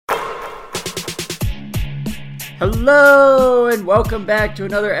Hello and welcome back to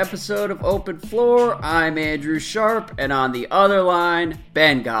another episode of Open Floor. I'm Andrew Sharp, and on the other line,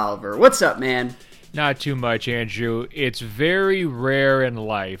 Ben Golliver. What's up, man? Not too much, Andrew. It's very rare in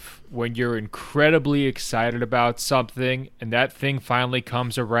life when you're incredibly excited about something and that thing finally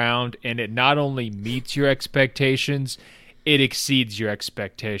comes around and it not only meets your expectations, it exceeds your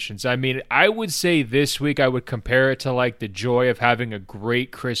expectations. I mean, I would say this week I would compare it to like the joy of having a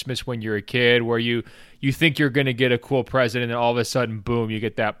great Christmas when you're a kid, where you think you're going to get a cool present and then all of a sudden, boom, you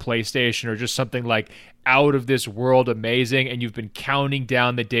get that PlayStation or just something like out of this world amazing, and you've been counting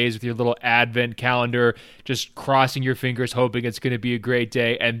down the days with your little advent calendar, just crossing your fingers hoping it's going to be a great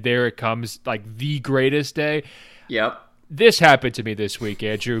day, and there it comes, like the greatest day. Yep. This happened to me this week,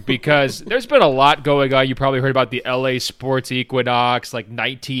 Andrew, because there's been a lot going on. You probably heard about the LA sports equinox, like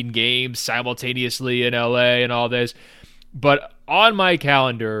 19 games simultaneously in LA and all this. But on my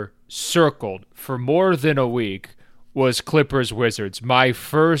calendar, circled for more than a week, was Clippers Wizards. My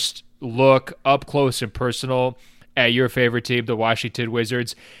first look up close and personal at your favorite team, the Washington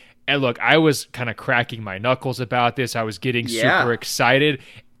Wizards. And look, I was kind of cracking my knuckles about this. I was getting super excited.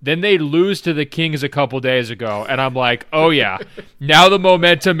 Then they lose to the Kings a couple days ago, and I'm like, oh yeah, now the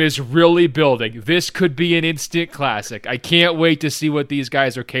momentum is really building. This could be an instant classic. I can't wait to see what these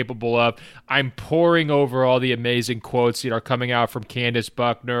guys are capable of. I'm poring over all the amazing quotes that are coming out from Candace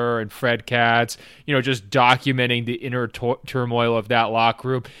Buckner and Fred Katz, just documenting the inner turmoil of that locker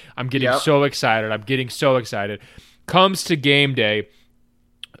room. I'm getting so excited. Comes to game day,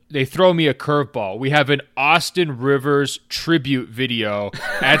 they throw me a curveball. We have an Austin Rivers tribute video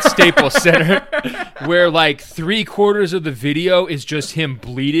at Staples Center where like 3/4 of the video is just him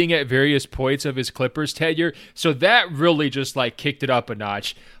bleeding at various points of his Clippers tenure. So that really just like kicked it up a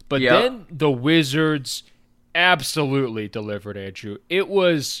notch. But then the Wizards absolutely delivered, Andrew. It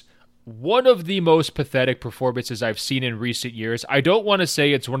was one of the most pathetic performances I've seen in recent years. I don't want to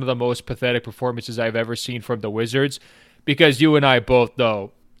say it's one of the most pathetic performances I've ever seen from the Wizards, because you and I both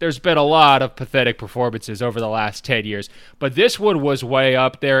know there's been a lot of pathetic performances over the last 10 years, but this one was way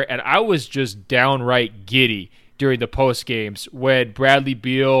up there, and I was just downright giddy during the post games when Bradley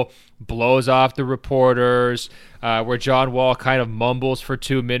Beal blows off the reporters, where John Wall kind of mumbles for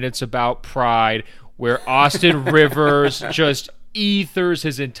 2 minutes about pride, where Austin Rivers just ethers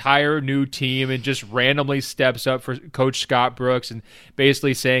his entire new team and just randomly steps up for Coach Scott Brooks and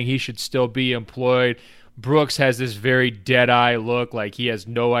basically saying he should still be employed. Brooks has this very dead-eye look, like he has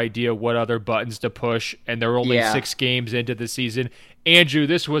no idea what other buttons to push, and they're only 6 games into the season. Andrew,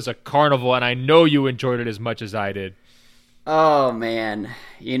 this was a carnival, and I know you enjoyed it as much as I did. Oh, man.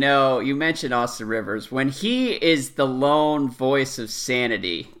 You mentioned Austin Rivers. When he is the lone voice of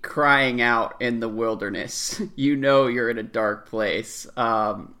sanity crying out in the wilderness, you're in a dark place.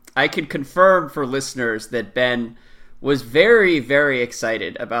 I can confirm for listeners that Ben was very, very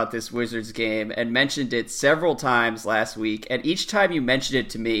excited about this Wizards game and mentioned it several times last week. And each time you mentioned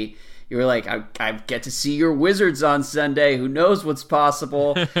it to me, you were like, I get to see your Wizards on Sunday. Who knows what's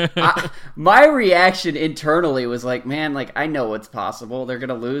possible? My reaction internally was like, man, like, I know what's possible. They're going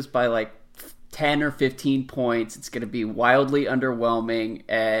to lose by like 10 or 15 points. It's going to be wildly underwhelming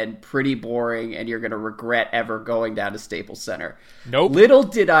and pretty boring, and you're going to regret ever going down to Staples Center. Nope. Little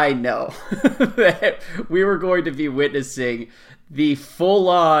did I know that we were going to be witnessing the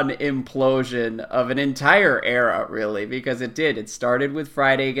full-on implosion of an entire era, really, because it did. It started with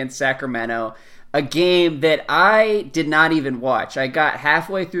Friday against Sacramento, a game that I did not even watch. I got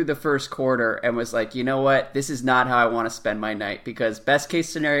halfway through the first quarter and was like, you know what? This is not how I want to spend my night, because best case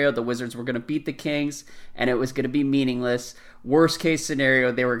scenario, the Wizards were going to beat the Kings and it was going to be meaningless. Worst case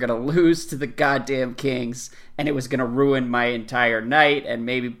scenario, they were going to lose to the goddamn Kings and it was going to ruin my entire night and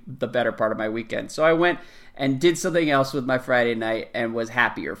maybe the better part of my weekend. So I went and did something else with my Friday night and was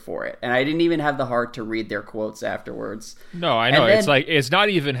happier for it. And I didn't even have the heart to read their quotes afterwards. No, I know. It's like, it's not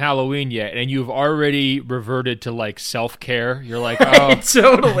even Halloween yet, and you've already reverted to like self-care. You're like, oh,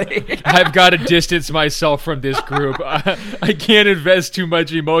 totally. I've got to distance myself from this group. I can't invest too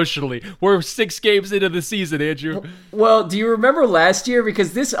much emotionally. We're 6 games into the season, Andrew. Well, do you remember last year?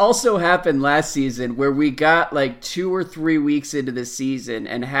 Because this also happened last season, where we got like 2 or 3 weeks into the season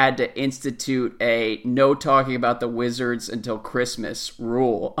and had to institute a no talking about the Wizards until Christmas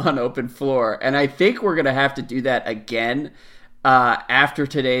rule on Open Floor. And I think we're going to have to do that again after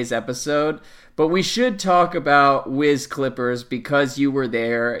today's episode. But we should talk about Wiz Clippers because you were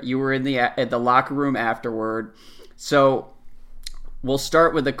there. You were in the locker room afterward. So We'll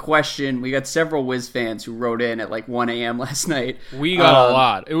start with a question. We got several Wiz fans who wrote in at like 1 a.m. last night. We got a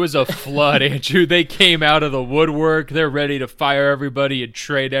lot. It was a flood, Andrew. They came out of the woodwork. They're ready to fire everybody and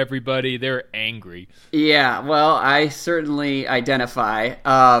trade everybody. They're angry. Yeah, well, I certainly identify.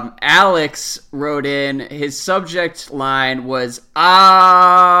 Alex wrote in, his subject line was,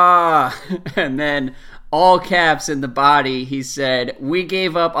 ah, and then all caps in the body, he said, we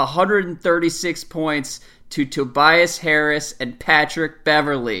gave up 136 points to Tobias Harris and Patrick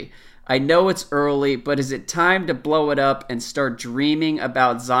Beverley. I know it's early, but is it time to blow it up and start dreaming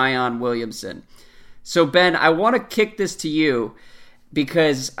about Zion Williamson? So, Ben, I want to kick this to you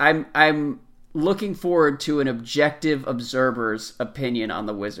because I'm looking forward to an objective observer's opinion on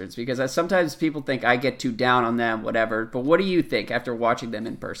the Wizards, because sometimes people think I get too down on them, whatever. But what do you think after watching them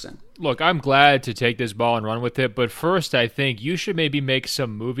in person? Look, I'm glad to take this ball and run with it, but first I think you should maybe make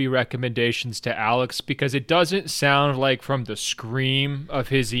some movie recommendations to Alex, because it doesn't sound like from the scream of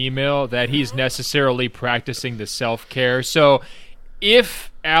his email that he's necessarily practicing the self-care. So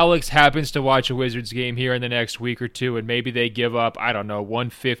if Alex happens to watch a Wizards game here in the next week or two and maybe they give up, I don't know,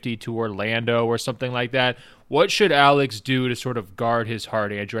 150 to Orlando or something like that, what should Alex do to sort of guard his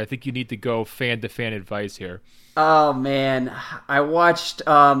heart, Andrew? I think you need to go fan-to-fan advice here. Oh, man. I watched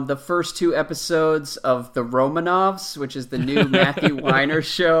the first 2 episodes of The Romanovs, which is the new Matthew Weiner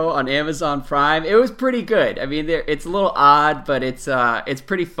show on Amazon Prime. It was pretty good. I mean, it's a little odd, but it's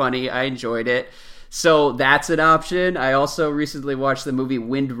pretty funny. I enjoyed it. So that's an option. I also recently watched the movie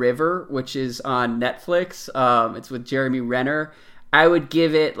Wind River, which is on Netflix. It's with Jeremy Renner. I would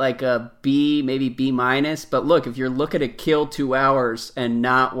give it like a B, maybe B-. But look, if you're looking to kill 2 hours and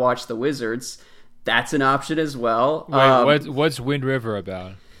not watch the Wizards, that's an option as well. Wait, what's Wind River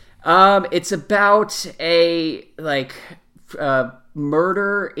about? It's about a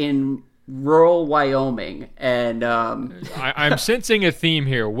murder in rural Wyoming, and I'm sensing a theme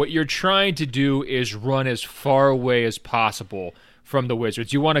here. What you're trying to do is run as far away as possible from the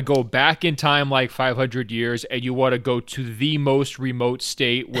Wizards. You want to go back in time like 500 years, and you want to go to the most remote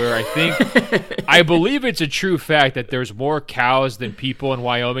state where I believe it's a true fact that there's more cows than people in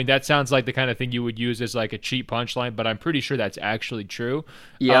Wyoming. That sounds like the kind of thing you would use as like a cheap punchline, but I'm pretty sure that's actually true.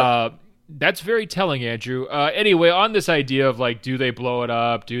 Yeah. That's very telling, Andrew. Anyway, on this idea of like, do they blow it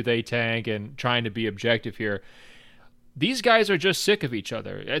up? Do they tank? And trying to be objective here. These guys are just sick of each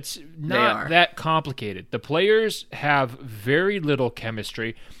other. It's not that complicated. The players have very little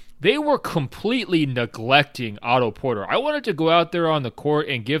chemistry. They were completely neglecting Otto Porter. I wanted to go out there on the court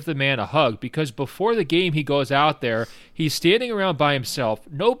and give the man a hug, because before the game he goes out there, he's standing around by himself.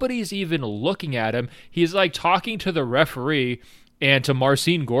 Nobody's even looking at him. He's like talking to the referee and to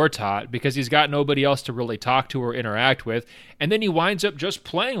Marcin Gortat, because he's got nobody else to really talk to or interact with. And then he winds up just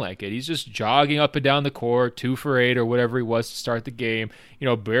playing like it. He's just jogging up and down the court, 2 for 8 or whatever he was to start the game,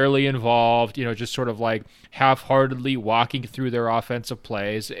 barely involved, just sort of like half-heartedly walking through their offensive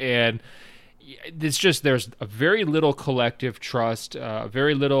plays. And it's just, there's a very little collective trust,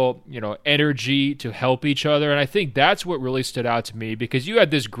 very little, energy to help each other. And I think that's what really stood out to me, because you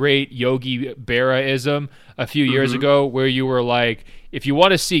had this great Yogi Berra-ism a few years ago where you were like, if you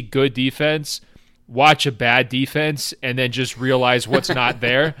want to see good defense, watch a bad defense and then just realize what's not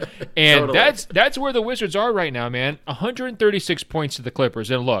there. And totally. That's where the Wizards are right now, man. 136 points to the Clippers.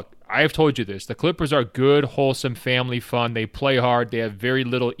 And look, I have told you this. The Clippers are good, wholesome, family fun. They play hard. They have very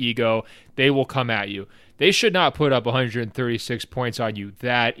little ego. They will come at you. They should not put up 136 points on you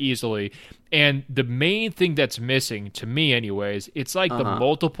that easily. And the main thing that's missing, to me anyways, it's like the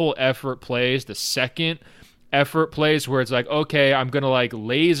multiple effort plays, the second effort plays where it's like, okay, I'm going to like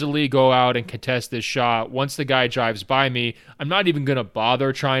lazily go out and contest this shot. Once the guy drives by me, I'm not even going to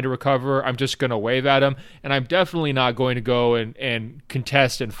bother trying to recover. I'm just going to wave at him. And I'm definitely not going to go and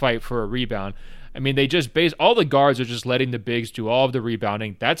contest and fight for a rebound. I mean, all the guards are just letting the bigs do all of the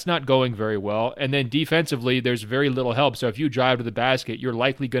rebounding. That's not going very well. And then defensively, there's very little help. So if you drive to the basket, you're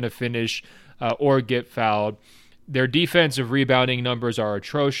likely going to finish or get fouled. Their defensive rebounding numbers are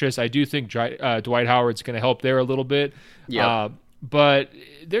atrocious. I do think Dwight Howard's going to help there a little bit. Yep. But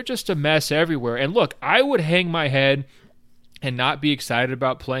they're just a mess everywhere. And look, I would hang my head and not be excited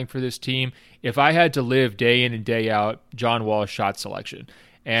about playing for this team if I had to live day in and day out John Wall's shot selection.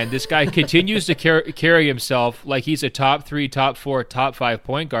 And this guy continues to carry himself like he's a top 3, top 4, top 5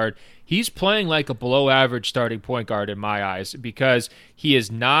 point guard. He's playing like a below-average starting point guard in my eyes, because he is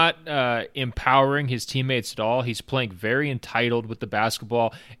not empowering his teammates at all. He's playing very entitled with the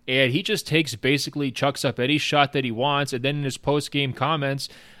basketball, and he just chucks up any shot that he wants. And then in his post-game comments,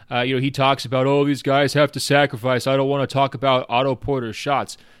 he talks about, these guys have to sacrifice. I don't want to talk about Otto Porter's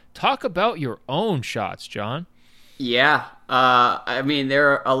shots. Talk about your own shots, John. Yeah. I mean, there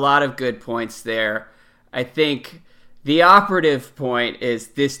are a lot of good points there. I think the operative point is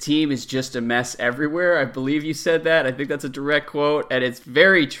this team is just a mess everywhere. I believe you said that. I think that's a direct quote, and it's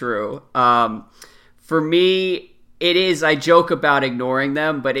very true. For me, it is, I joke about ignoring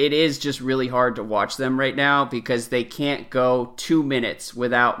them, but it is just really hard to watch them right now because they can't go 2 minutes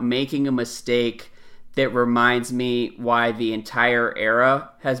without making a mistake that reminds me why the entire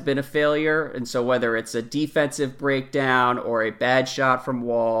era has been a failure. And so whether it's a defensive breakdown or a bad shot from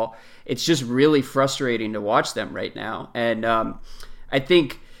Wall, it's just really frustrating to watch them right now. And I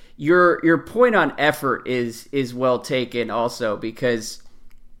think your point on effort is well taken also, because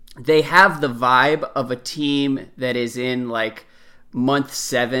they have the vibe of a team that is in like month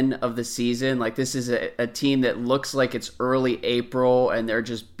 7 of the season. Like, this is a team that looks like it's early April and they're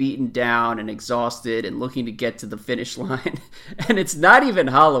just beaten down and exhausted and looking to get to the finish line. And it's not even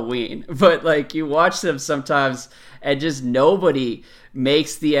Halloween, but like, you watch them sometimes and just nobody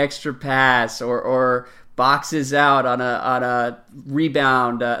makes the extra pass or boxes out on a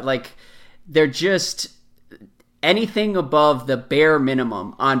rebound. Like, they're just, anything above the bare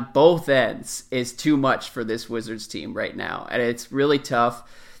minimum on both ends is too much for this Wizards team right now, and it's really tough.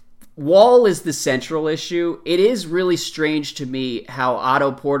 Wall is the central issue. It is really strange to me how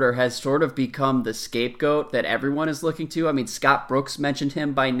Otto Porter has sort of become the scapegoat that everyone is looking to. I mean, Scott Brooks mentioned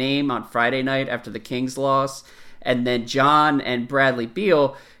him by name on Friday night after the Kings loss, and then John and Bradley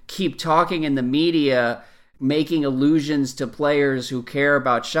Beal keep talking in the media, making allusions to players who care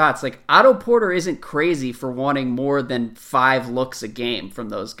about shots. Like, Otto Porter isn't crazy for wanting more than 5 looks a game from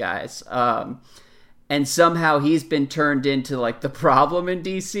those guys. And somehow he's been turned into like the problem in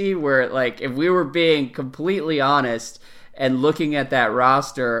DC, where like, if we were being completely honest and looking at that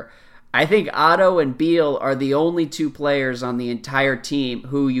roster, I think Otto and Beal are the only 2 players on the entire team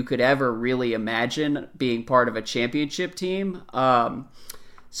who you could ever really imagine being part of a championship team.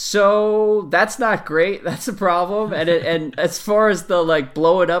 So that's not great. That's a problem. And as far as the like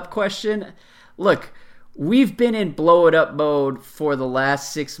blow it up question, look, we've been in blow it up mode for the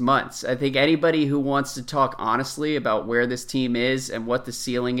last 6 months. I think anybody who wants to talk honestly about where this team is and what the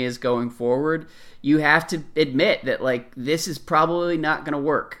ceiling is going forward, you have to admit that like, this is probably not going to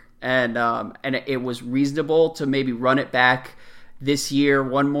work. And it was reasonable to maybe run it back this year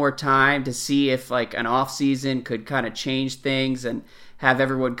one more time to see if like an off season could kind of change things and have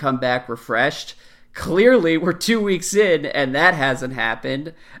everyone come back refreshed. Clearly, we're 2 weeks in, and that hasn't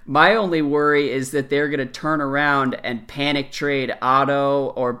happened. My only worry is that they're going to turn around and panic trade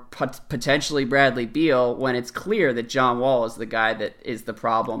Otto or potentially Bradley Beal when it's clear that John Wall is the guy that is the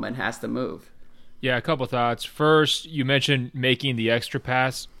problem and has to move. Yeah, a couple thoughts. First, you mentioned making the extra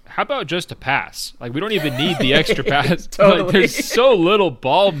pass. How about just a pass? Like, we don't even need the extra pass. Totally. Like, there's so little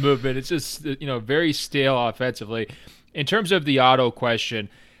ball movement. It's just, very stale offensively. In terms of the Otto question,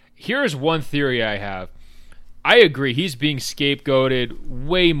 here's one theory I have. I agree, he's being scapegoated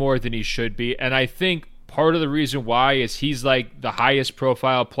way more than he should be, and I think part of the reason why is he's like the highest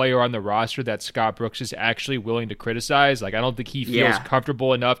profile player on the roster that Scott Brooks is actually willing to criticize. Like, I don't think he feels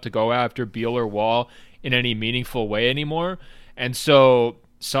comfortable enough to go after Beal or Wall in any meaningful way anymore. And so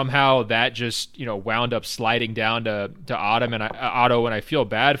somehow that just, wound up sliding down to Otto, and I feel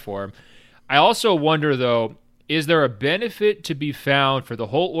bad for him. I also wonder, though, is there a benefit to be found for the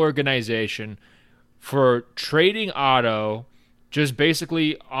whole organization for trading Otto just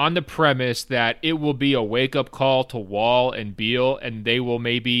basically on the premise that it will be a wake-up call to Wall and Beal, and they will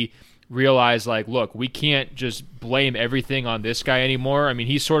maybe realize, like, look, we can't just blame everything on this guy anymore. I mean,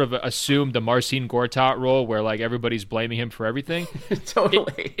 he sort of assumed the Marcin Gortat role where, like, everybody's blaming him for everything.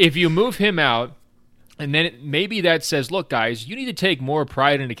 Totally. If you move him out, and then maybe that says, look, guys, you need to take more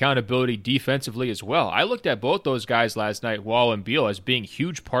pride and accountability defensively as well. I looked at both those guys last night, Wall and Beal, as being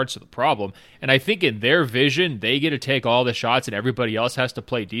huge parts of the problem. And I think in their vision, they get to take all the shots and everybody else has to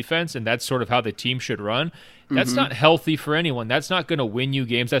play defense. And that's sort of how the team should run. That's not healthy for anyone. That's not going to win you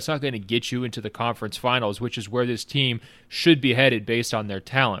games. That's not going to get you into the conference finals, which is where this team should be headed based on their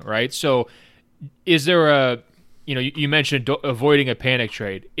talent, right? So is there a... you mentioned avoiding a panic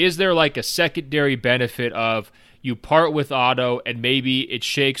trade. Is there like a secondary benefit of you part with Otto and maybe it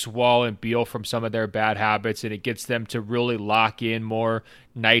shakes Wall and Beal from some of their bad habits and it gets them to really lock in more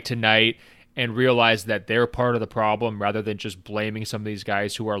night to night and realize that they're part of the problem rather than just blaming some of these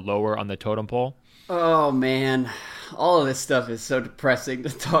guys who are lower on the totem pole? Oh, man. All of this stuff is so depressing to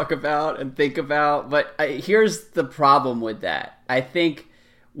talk about and think about. But here's the problem with that. I think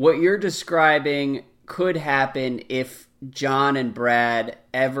what you're describing could happen if John and Brad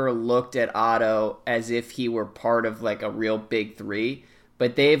ever looked at Otto as if he were part of like a real big three,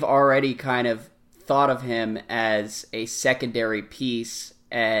 but they've already kind of thought of him as a secondary piece,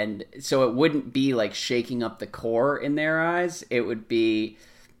 and so it wouldn't be like shaking up the core in their eyes. It would be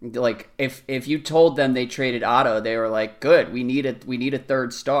like if you told them they traded Otto, they were like, good, we need a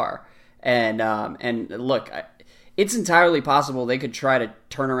third star. And look, it's entirely possible they could try to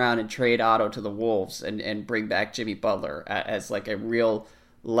turn around and trade Otto to the Wolves and bring back Jimmy Butler as like a real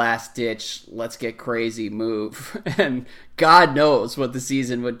last ditch, let's get crazy move. And God knows what the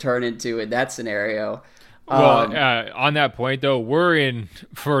season would turn into in that scenario. Well, on that point though, we're in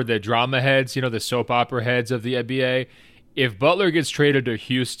for the drama heads, the soap opera heads of the NBA. If Butler gets traded to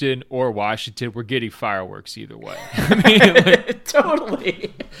Houston or Washington, we're getting fireworks either way.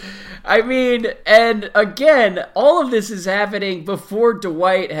 Totally. I mean, and again, all of this is happening before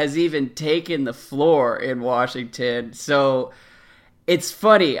Dwight has even taken the floor in Washington. So it's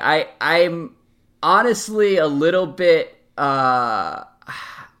funny. I'm honestly a little bit, I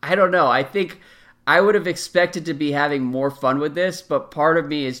don't know. I think I would have expected to be having more fun with this, but part of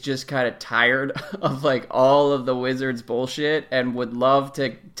me is just kind of tired of like all of the Wizards bullshit and would love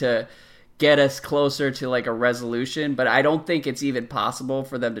to get us closer to like a resolution, but I don't think it's even possible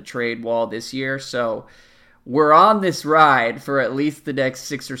for them to trade Wall this year. So we're on this ride for at least the next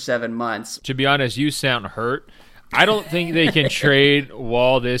 6 or 7 months. To be honest, you sound hurt. I don't think they can trade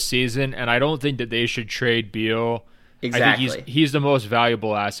Wall this season, and I don't think that they should trade Beal. Exactly. I think he's the most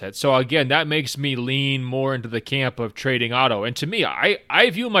valuable asset. So again, that makes me lean more into the camp of trading Otto. And to me, I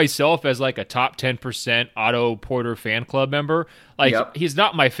view myself as like a top 10% Otto Porter fan club member. Like, He's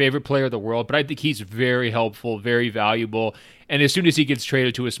not my favorite player in the world, but I think he's very helpful, very valuable. And as soon as he gets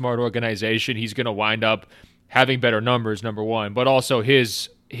traded to a smart organization, he's going to wind up having better numbers, number one. But also his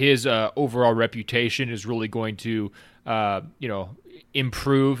overall reputation is really going to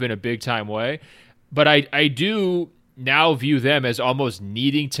improve in a big time way. But I do now view them as almost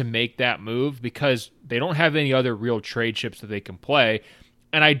needing to make that move because they don't have any other real trade chips that they can play.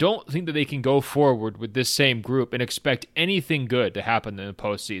 And I don't think that they can go forward with this same group and expect anything good to happen in the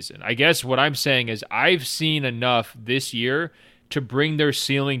postseason. I guess what I'm saying is I've seen enough this year to bring their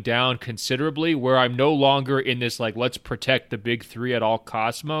ceiling down considerably, where I'm no longer in this like, let's protect the big three at all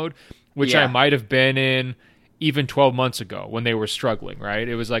costs mode, which I might have been in even 12 months ago when they were struggling, right?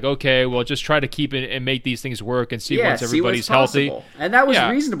 It was like, okay, well, just try to keep it and make these things work and see once everybody's healthy. And that was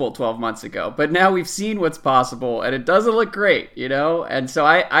reasonable 12 months ago, but now we've seen what's possible and it doesn't look great, And so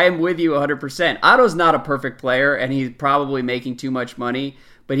I am with you 100%. Otto's not a perfect player and he's probably making too much money,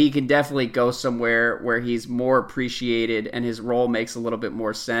 but he can definitely go somewhere where he's more appreciated and his role makes a little bit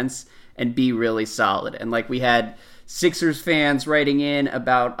more sense and be really solid. And like we had Sixers fans writing in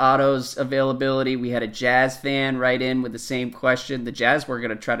about Otto's availability. We had a Jazz fan write in with the same question. The Jazz were going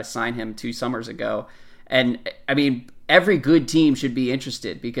to try to sign him 2 summers ago. And, I mean, every good team should be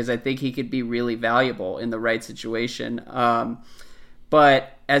interested because I think he could be really valuable in the right situation.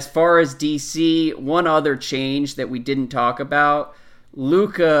 But as far as DC, one other change that we didn't talk about,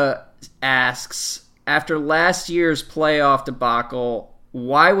 Luka asks, after last year's playoff debacle,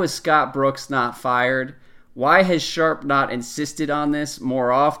 why was Scott Brooks not fired? Why has Sharp not insisted on this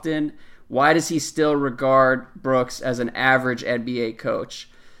more often? Why does he still regard Brooks as an average NBA coach?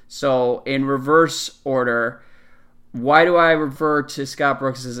 So in reverse order, why do I refer to Scott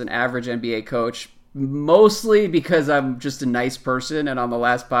Brooks as an average NBA coach? Mostly because I'm just a nice person, and on the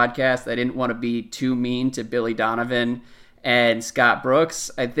last podcast, I didn't want to be too mean to Billy Donovan and Scott Brooks.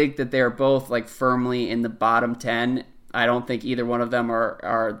 I think that they're both like firmly in the bottom 10. I don't think either one of them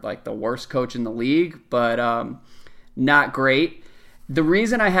are like the worst coach in the league, but not great. The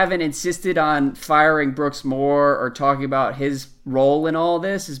reason I haven't insisted on firing Brooks more or talking about his role in all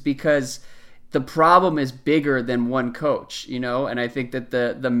this is because the problem is bigger than one coach, and I think that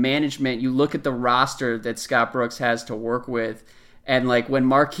the management, you look at the roster that Scott Brooks has to work with, and like when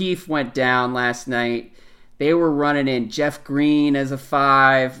Markieff went down last night, they were running in Jeff Green as a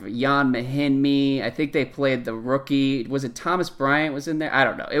 5, Jan Mahinmi. I think they played the rookie. Was it Thomas Bryant was in there? I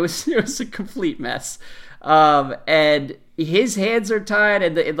don't know. It was a complete mess. And his hands are tied,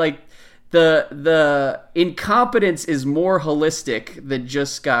 and the incompetence is more holistic than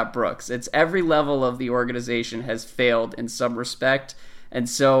just Scott Brooks. It's every level of the organization has failed in some respect. And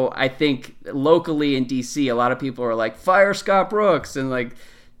so I think locally in DC, a lot of people are like, fire Scott Brooks, and like,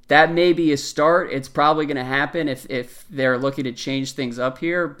 that may be a start. It's probably going to happen if they're looking to change things up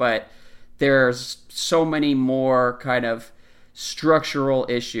here, but there's so many more kind of structural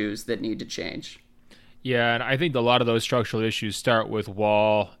issues that need to change. Yeah, and I think a lot of those structural issues start with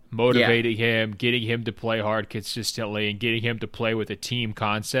Wall motivating him, getting him to play hard consistently, and getting him to play with a team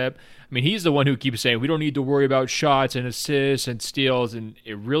concept. I mean, he's the one who keeps saying we don't need to worry about shots and assists and steals, and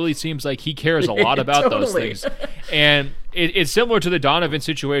it really seems like he cares a lot about those things. And it's similar to the Donovan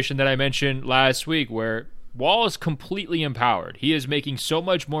situation that I mentioned last week, where Wall is completely empowered. He is making so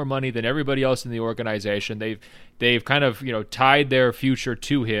much more money than everybody else in the organization. They've kind of tied their future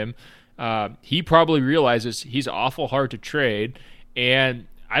to him. He probably realizes he's awful hard to trade, and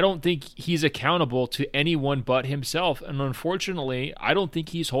I don't think he's accountable to anyone but himself. And unfortunately, I don't think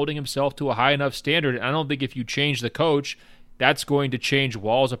he's holding himself to a high enough standard. I don't think if you change the coach, that's going to change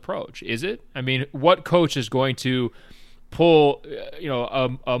Wall's approach, is it? I mean, what coach is going to pull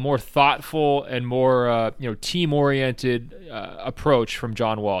a more thoughtful and more team-oriented approach from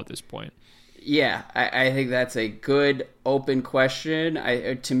John Wall at this point? Yeah, I think that's a good open question.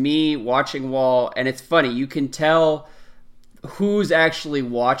 To me, watching Wall, and it's funny, you can tell who's actually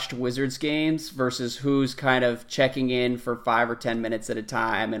watched Wizards games versus who's kind of checking in for 5 or 10 minutes at a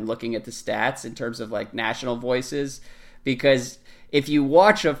time and looking at the stats in terms of like national voices. Because if you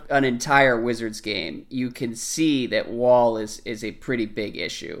watch an entire Wizards game, you can see that Wall is a pretty big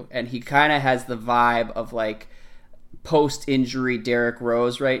issue. And he kind of has the vibe of like post-injury Derrick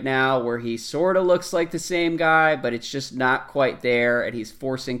Rose right now, where he sort of looks like the same guy, but it's just not quite there, and he's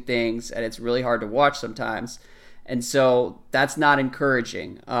forcing things, and it's really hard to watch sometimes. And so that's not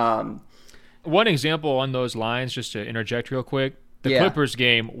encouraging. One example on those lines, just to interject real quick, the Clippers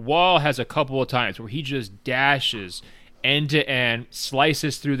game, Wall has a couple of times where he just dashes end-to-end,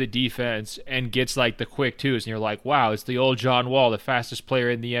 slices through the defense, and gets like the quick twos, and you're like, wow, it's the old John Wall, the fastest player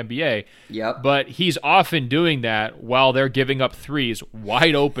in the NBA. Yep. But he's often doing that while they're giving up threes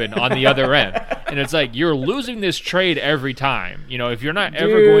wide open on the other end. And it's like, you're losing this trade every time. If you're not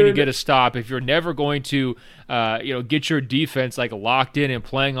ever going to get a stop, if you're never going to get your defense like locked in and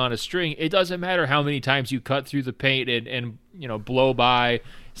playing on a string, it doesn't matter how many times you cut through the paint and blow by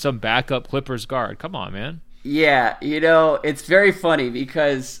some backup Clippers guard. Come on, man. Yeah, it's very funny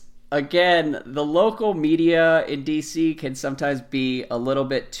because, again, the local media in DC can sometimes be a little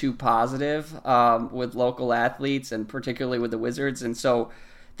bit too positive with local athletes, and particularly with the Wizards. And so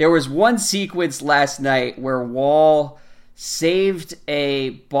there was one sequence last night where Wall saved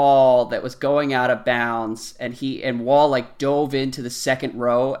a ball that was going out of bounds, and Wall like dove into the second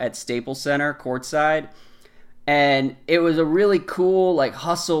row at Staples Center courtside. And it was a really cool like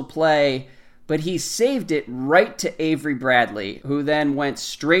hustle play, but he saved it right to Avery Bradley, who then went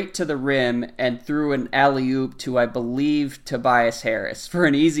straight to the rim and threw an alley-oop to, I believe, Tobias Harris for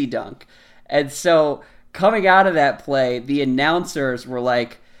an easy dunk. And so coming out of that play, the announcers were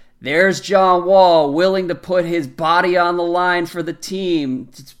like, there's John Wall willing to put his body on the line for the team.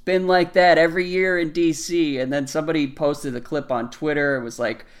 It's been like that every year in DC. And then somebody posted a clip on Twitter. It was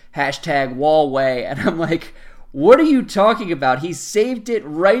like, #Wallway. And I'm like, what are you talking about? He saved it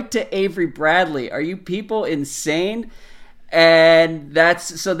right to Avery Bradley. Are you people insane? And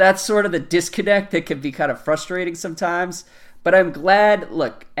that's sort of the disconnect that can be kind of frustrating sometimes. But I'm glad,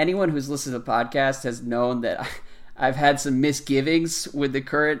 look, anyone who's listened to the podcast has known that I've had some misgivings with the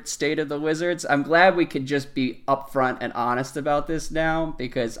current state of the Wizards. I'm glad we can just be upfront and honest about this now,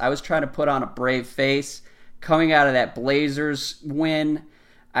 because I was trying to put on a brave face. Coming out of that Blazers win,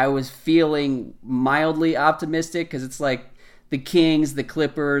 I was feeling mildly optimistic because it's like the Kings, the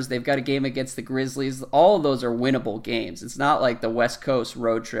Clippers, they've got a game against the Grizzlies. All of those are winnable games. It's not like the West Coast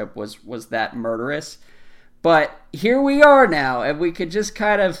road trip was that murderous. But here we are now, and we could just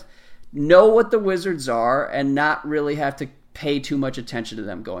kind of know what the Wizards are and not really have to pay too much attention to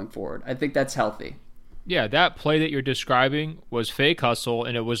them going forward. I think that's healthy. Yeah, that play that you're describing was fake hustle,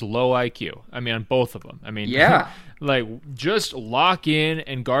 and it was low IQ. I mean, on both of them. I mean, yeah. Like, just lock in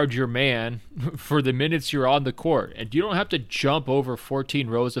and guard your man for the minutes you're on the court. And you don't have to jump over 14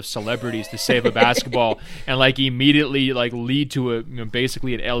 rows of celebrities to save a basketball and, like, immediately, like, lead to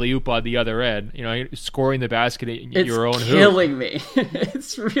basically an alley-oop on the other end. Scoring the basket in your own hoop. It's killing me.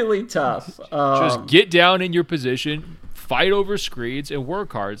 It's really tough. Just get down in your position, fight over screens, and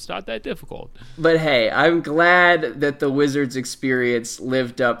work hard. It's not that difficult. But hey, I'm glad that the Wizards experience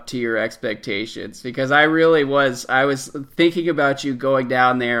lived up to your expectations, because I was thinking about you going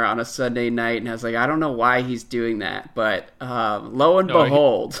down there on a Sunday night, and I was like, I don't know why he's doing that, but lo and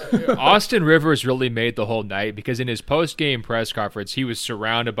behold. Austin Rivers really made the whole night, because in his post-game press conference, he was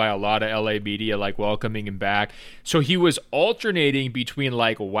surrounded by a lot of LA media, like, welcoming him back. So he was alternating between,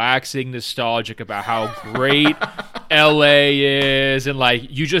 like, waxing nostalgic about how great LA LA is, and like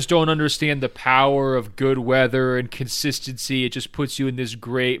you just don't understand the power of good weather and consistency. It just puts you in this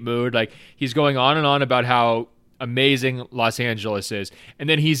great mood. Like he's going on and on about how amazing Los Angeles is, and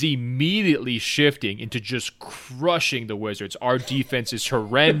then he's immediately shifting into just crushing the Wizards. Our defense is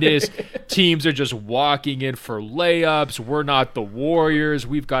horrendous. Teams are just walking in for layups. We're not the Warriors.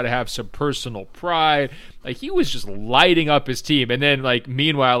 We've got to have some personal pride. Like he was just lighting up his team, and then like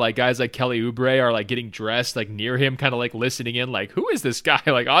meanwhile, like guys like Kelly Oubre are like getting dressed like near him, kind of like listening in, like who is this guy?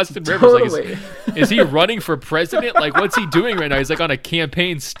 Like Austin Rivers, Totally. like is he running for president? Like what's he doing right now? He's like on a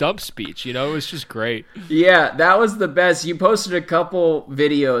campaign stump speech. You know, it was just great. Yeah, that was the best. You posted a couple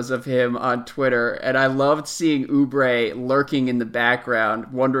videos of him on Twitter, and I loved seeing Oubre lurking in the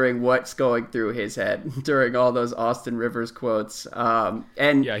background, wondering what's going through his head during all those Austin Rivers quotes.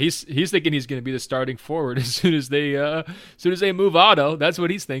 And yeah, he's thinking he's going to be the starting forward as soon as they move Otto. That's what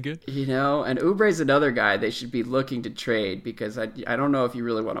he's thinking. You know, and Oubre's another guy they should be looking to trade, because I don't know if you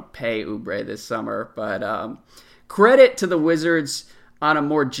really want to pay Oubre this summer, but credit to the Wizards on a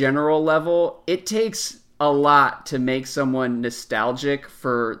more general level. It takes a lot to make someone nostalgic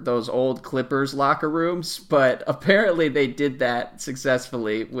for those old Clippers locker rooms, but apparently they did that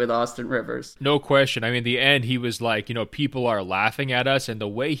successfully with Austin Rivers. No question. I mean, the end, he was like, you know, people are laughing at us, and the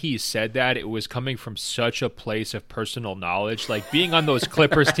way he said that, it was coming from such a place of personal knowledge, like being on those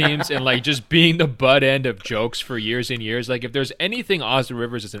Clippers teams and like just being the butt end of jokes for years and years. Like if there's anything Austin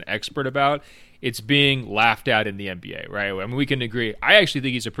Rivers is an expert about, it's being laughed at in the NBA, right? I mean, we can agree. I actually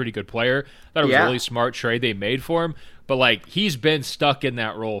think he's a pretty good player. I thought it was a really smart trade they made for him. But, like, he's been stuck in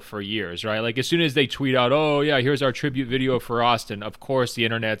that role for years, right? Like, as soon as they tweet out, oh, yeah, here's our tribute video for Austin, of course the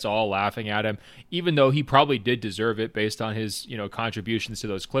internet's all laughing at him, even though he probably did deserve it based on his, you know, contributions to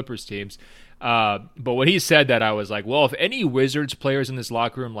those Clippers teams. But when he said that, I was like, well, if any Wizards players in this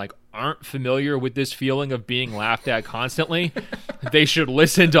locker room, like, aren't familiar with this feeling of being laughed at constantly, they should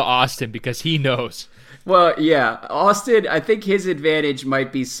listen to Austin, because he knows. Well, yeah, Austin, I think his advantage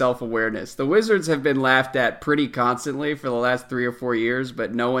might be self-awareness. The Wizards have been laughed at pretty constantly for the last 3 or 4 years,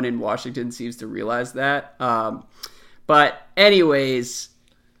 but no one in Washington seems to realize that. But anyways,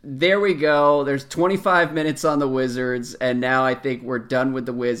 there we go. There's 25 minutes on the Wizards, and now I think we're done with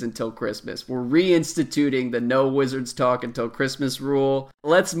the Wiz until Christmas. We're reinstituting the no Wizards talk until Christmas rule.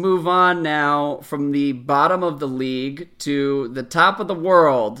 Let's move on now from the bottom of the league to the top of the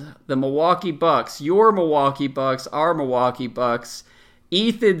world, the Milwaukee Bucks. Your Milwaukee Bucks, our Milwaukee Bucks.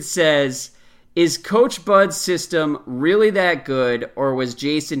 Ethan says, is Coach Bud's system really that good, or was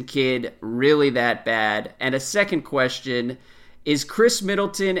Jason Kidd really that bad? And a second question, is Chris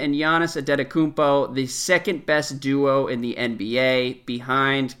Middleton and Giannis Antetokounmpo the second best duo in the NBA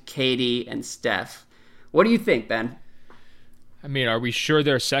behind KD and Steph? What do you think, Ben? I mean, are we sure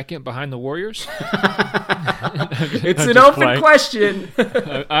they're second behind the Warriors? It's an open question.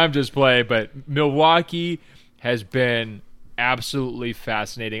 I'm just playing, but Milwaukee has been absolutely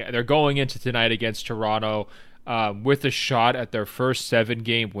fascinating. They're going into tonight against Toronto with a shot at their first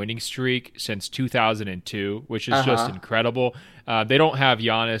 7-game winning streak since 2002, which is just incredible. They don't have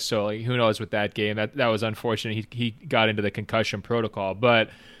Giannis, so like, who knows with that game. That was unfortunate. He got into the concussion protocol.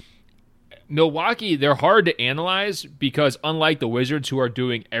 But Milwaukee, they're hard to analyze because unlike the Wizards, who are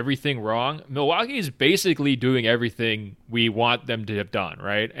doing everything wrong, Milwaukee is basically doing everything we want them to have done,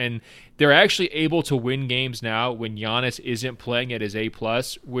 right? And they're actually able to win games now when Giannis isn't playing at his A+,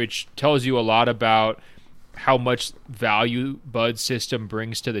 which tells you a lot about how much value Bud's system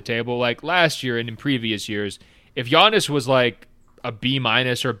brings to the table. Like last year and in previous years, if Giannis was like a B-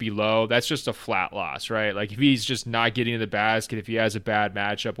 or below, that's just a flat loss, right? Like if he's just not getting to the basket, if he has a bad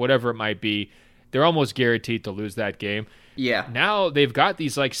matchup, whatever it might be, they're almost guaranteed to lose that game. Yeah. Now they've got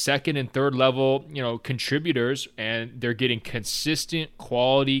these like second and third level, you know, contributors, and they're getting consistent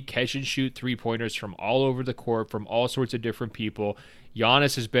quality catch and shoot 3-pointers from all over the court, from all sorts of different people.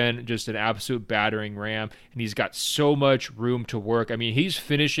 Giannis has been just an absolute battering ram, and he's got so much room to work. I mean, he's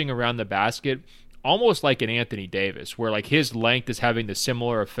finishing around the basket almost like an Anthony Davis, where like his length is having the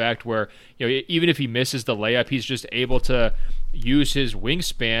similar effect where, you know, even if he misses the layup, he's just able to use his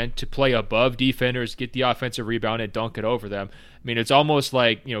wingspan to play above defenders, get the offensive rebound, and dunk it over them. I mean, it's almost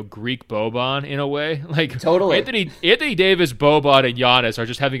like, you know, Greek Boban in a way. Like totally. Anthony Davis, Boban, and Giannis are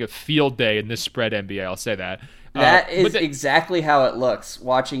just having a field day in this spread NBA. I'll say that. That is exactly how it looks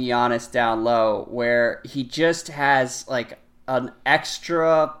watching Giannis down low, where he just has like an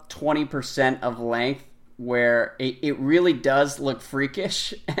extra 20% of length where it really does look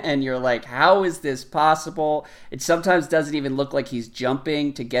freakish, and you're like, how is this possible? It sometimes doesn't even look like he's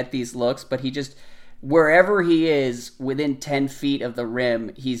jumping to get these looks, but he just wherever he is within 10 feet of the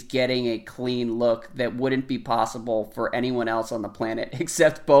rim, he's getting a clean look that wouldn't be possible for anyone else on the planet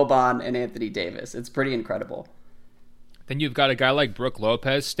except Boban and Anthony Davis. It's pretty incredible. Then you've got a guy like Brook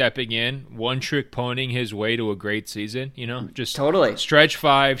Lopez stepping in, one-trick ponying his way to a great season. Just totally stretch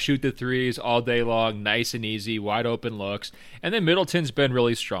five, shoot the threes all day long, nice and easy, wide open looks. And then Middleton's been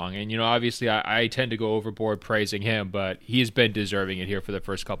really strong. And, obviously I tend to go overboard praising him, but he's been deserving it here for the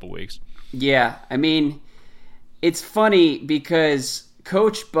first couple weeks. Yeah, I mean, it's funny because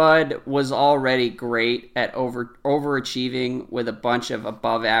Coach Bud was already great at overachieving with a bunch of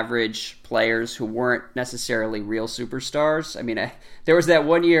above-average players who weren't necessarily real superstars. I mean, there was that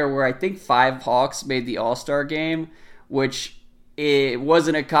one year where I think 5 Hawks made the All-Star game, which it was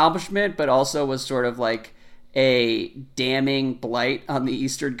an accomplishment, but also was sort of like a damning blight on the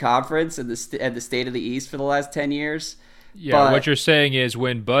Eastern Conference and the state of the East for the last 10 years. Yeah, what you're saying is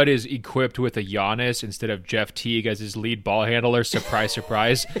when Bud is equipped with a Giannis instead of Jeff Teague as his lead ball handler, surprise,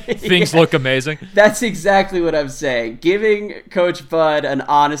 surprise, things look amazing. That's exactly what I'm saying. Giving Coach Bud an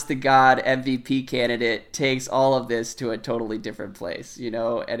honest-to-God MVP candidate takes all of this to a totally different place,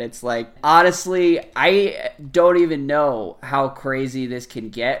 And it's like, honestly, I don't even know how crazy this can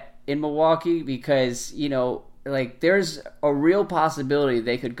get in Milwaukee because, there's a real possibility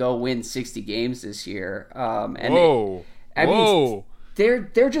they could go win 60 games this year. Whoa. I mean,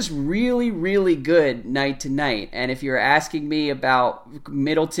 they're just really, really good night to night. And if you're asking me about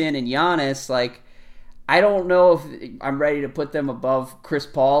Middleton and Giannis, I don't know if I'm ready to put them above Chris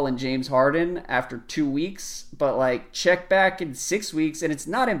Paul and James Harden after 2 weeks, but check back in 6 weeks, and it's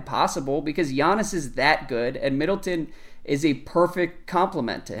not impossible because Giannis is that good, and Middleton is a perfect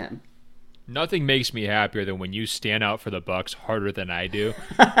complement to him. Nothing makes me happier than when you stand out for the Bucks harder than I do,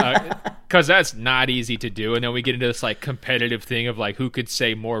 because that's not easy to do. And then we get into this competitive thing of who could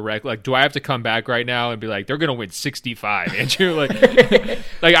say more do I have to come back right now and be like they're gonna win 65, Andrew?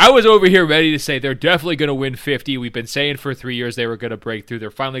 I was over here ready to say they're definitely gonna win 50. We've been saying for 3 years they were gonna break through.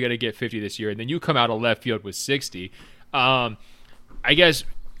 They're finally gonna get 50 this year, and then you come out of left field with 60. I guess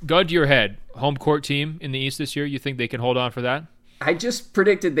gun to your head, home court team in the East this year. You think they can hold on for that? I just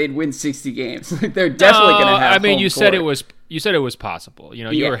predicted they'd win 60 games. They're definitely going to have. I mean, home you court. said it was possible.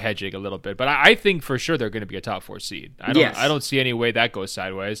 You were hedging a little bit, but I think for sure they're going to be a top 4 seed. I don't see any way that goes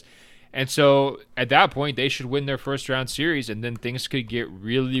sideways. And so at that point, they should win their first round series, and then things could get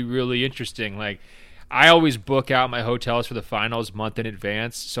really, really interesting. I always book out my hotels for the finals month in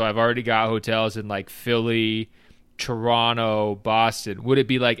advance, so I've already got hotels in Philly, Toronto, Boston. Would it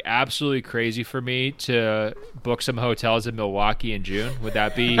be absolutely crazy for me to book some hotels in Milwaukee in June? Would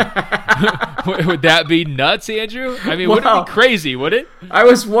that be would that be nuts, Andrew? I mean, would it be crazy, would it? I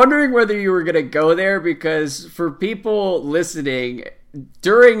was wondering whether you were going to go there because for people listening,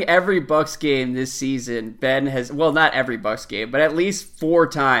 during every Bucks game this season, Ben has, well, not every Bucks game, but at least 4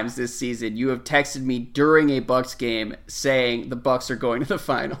 times this season, you have texted me during a Bucks game saying the Bucks are going to the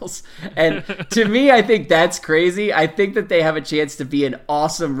finals. And to me, I think that's crazy. I think that they have a chance to be an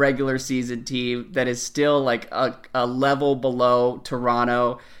awesome regular season team that is still a level below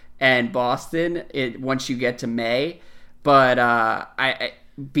Toronto and Boston once you get to May. But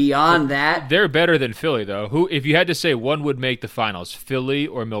beyond that, they're better than Philly, though. Who, if you had to say one would make the finals, Philly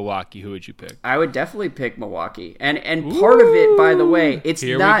or Milwaukee, who would you pick? I would definitely pick Milwaukee. And part of it, by the way,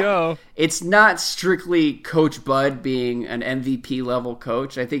 it's not strictly Coach Bud being an MVP level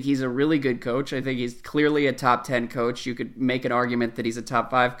coach. I think he's a really good coach. I think he's clearly a top 10 coach. You could make an argument that he's a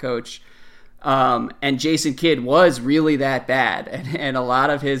top 5 coach. And Jason Kidd was really that bad, and a lot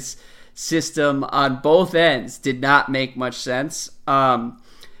of his system on both ends did not make much sense.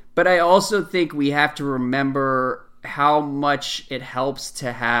 But I also think we have to remember how much it helps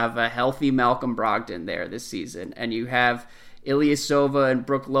to have a healthy Malcolm Brogdon there this season. And you have Ilyasova and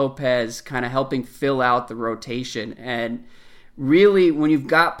Brook Lopez kind of helping fill out the rotation. And really, when you've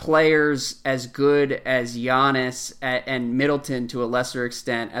got players as good as Giannis and Middleton to a lesser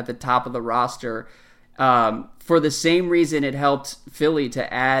extent at the top of the roster, for the same reason it helped Philly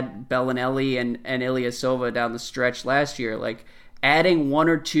to add Bellinelli and Ilyasova down the stretch last year, adding 1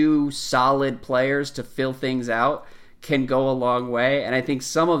 or 2 solid players to fill things out can go a long way. And I think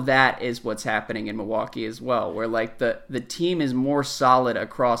some of that is what's happening in Milwaukee as well, where the team is more solid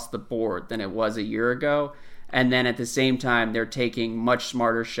across the board than it was a year ago. And then at the same time, they're taking much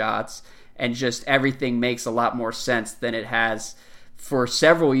smarter shots, and just everything makes a lot more sense than it has for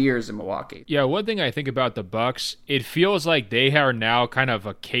several years in Milwaukee. Yeah, one thing I think about the Bucks, it feels like they are now kind of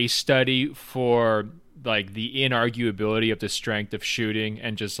a case study for the inarguability of the strength of shooting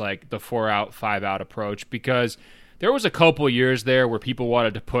and just the 4-out, 5-out approach, because there was a couple years there where people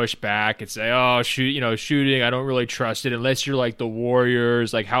wanted to push back and say, oh, shooting, I don't really trust it unless you're like the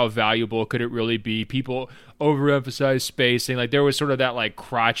Warriors. Like, how valuable could it really be? People overemphasize spacing. Like, there was sort of that like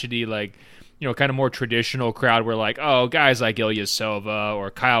crotchety, like, kind of more traditional crowd where like, oh, guys like Ilyasova or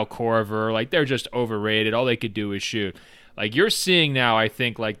Kyle Korver, like they're just overrated. All they could do is shoot. Like, you're seeing now, I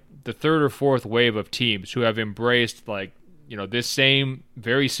think, like the third or fourth wave of teams who have embraced like, this same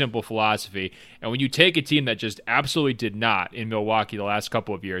very simple philosophy. And when you take a team that just absolutely did not in Milwaukee the last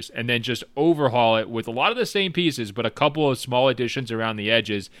couple of years and then just overhaul it with a lot of the same pieces, but a couple of small additions around the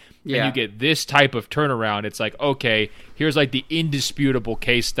edges, and you get this type of turnaround, it's like, okay, here's like the indisputable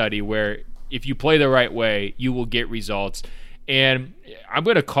case study where if you play the right way, you will get results. And I'm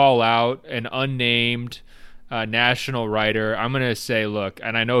going to call out an unnamed national writer. I'm going to say, look,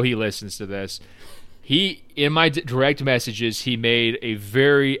 and I know he listens to this, in my direct messages, he made a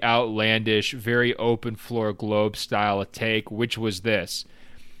very outlandish, very open floor globe style take, which was this: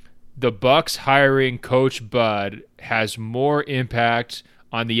 the Bucks hiring Coach Bud has more impact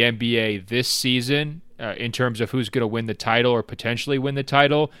on the NBA this season in terms of who's going to win the title or potentially win the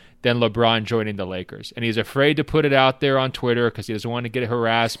title than LeBron joining the Lakers. And he's afraid to put it out there on Twitter because he doesn't want to get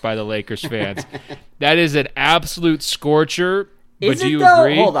harassed by the Lakers fans. That is an absolute scorcher. But do you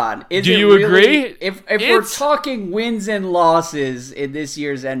agree? Hold on. Do you agree? If we're talking wins and losses in this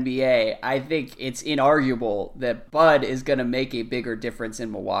year's NBA, I think it's inarguable that Bud is going to make a bigger difference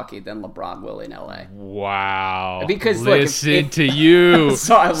in Milwaukee than LeBron will in LA. Wow. Because listen to you.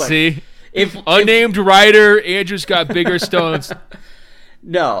 See? If unnamed writer, Andrew's got bigger stones.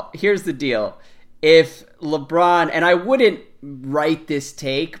 No, here's the deal. If LeBron, and I wouldn't write this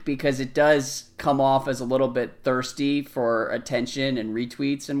take because it does come off as a little bit thirsty for attention and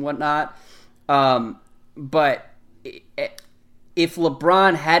retweets and whatnot. But if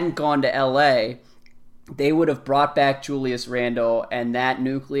LeBron hadn't gone to LA, they would have brought back Julius Randle, and that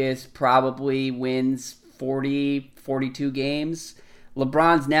nucleus probably wins 40, 42 games.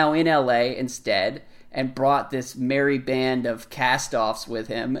 LeBron's now in LA instead and brought this merry band of cast-offs with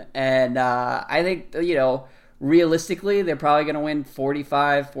him. And I think, realistically, they're probably going to win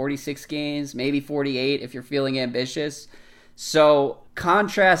 45, 46 games, maybe 48 if you're feeling ambitious. So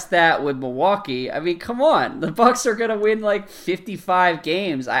contrast that with Milwaukee. I mean, come on. The Bucks are going to win like 55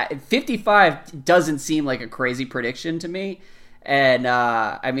 games. 55 doesn't seem like a crazy prediction to me. And,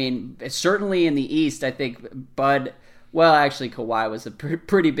 certainly in the East, I think Bud... Well, actually, Kawhi was a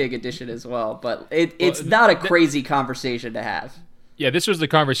pretty big addition as well. But it's not a crazy conversation to have. Yeah, this was the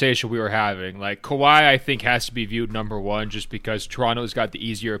conversation we were having. Like, Kawhi, I think, has to be viewed number one just because Toronto's got the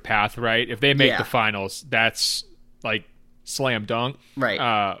easier path, right? If they make the finals, that's, like, slam dunk.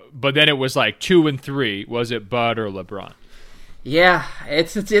 Right. But then it was, like, 2 and 3. Was it Bud or LeBron? Yeah,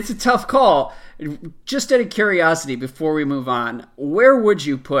 it's a tough call. Just out of curiosity, before we move on, where would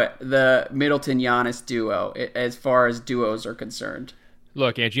you put the Middleton-Giannis duo as far as duos are concerned?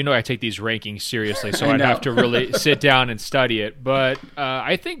 Look, Andrew, I take these rankings seriously, so I'd have to really sit down and study it. But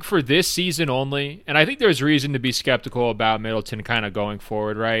I think for this season only, and I think there's reason to be skeptical about Middleton kind of going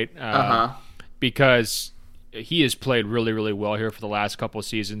forward, right? Because he has played really, really well here for the last couple of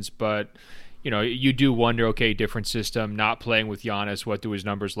seasons, but you do wonder, okay, different system, not playing with Giannis, what do his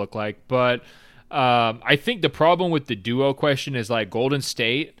numbers look like? But I think the problem with the duo question is like Golden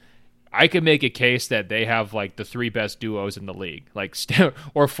State. I could make a case that they have like the 3 best duos in the league, like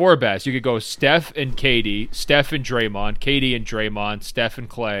or 4 best. You could go Steph and KD, Steph and Draymond, KD and Draymond, Steph and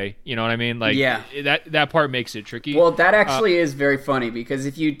Clay. You know what I mean? Like, that part makes it tricky. Well, that actually is very funny because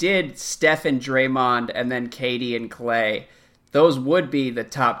if you did Steph and Draymond and then KD and Clay, those would be the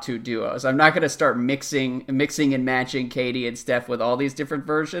top 2 duos. I'm not going to start mixing and matching KD and Steph with all these different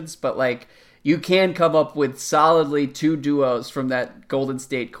versions, but like, you can come up with solidly 2 duos from that Golden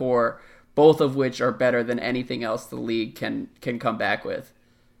State core, both of which are better than anything else the league can come back with.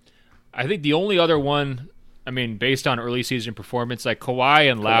 I think the only other one, based on early season performance, like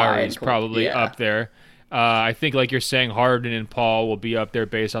Kawhi and Lowry is probably up there. I think, like you're saying, Harden and Paul will be up there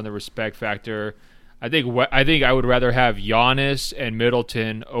based on the respect factor. I think I would rather have Giannis and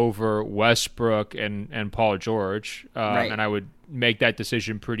Middleton over Westbrook and Paul George, and I would make that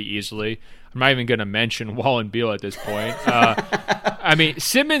decision pretty easily. I'm not even going to mention Wall and Beal at this point.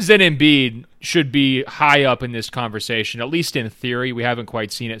 Simmons and Embiid should be high up in this conversation, at least in theory. We haven't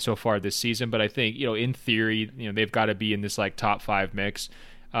quite seen it so far this season, but I think, in theory, they've got to be in this like top 5 mix.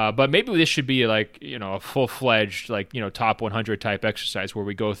 But maybe this should be like, a full-fledged, top 100 type exercise where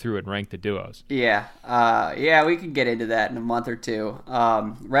we go through and rank the duos. Yeah. We can get into that in a month or two.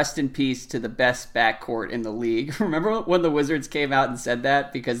 Rest in peace to the best backcourt in the league. Remember when the Wizards came out and said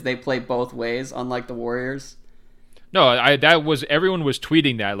that because they play both ways, unlike the Warriors? No, everyone was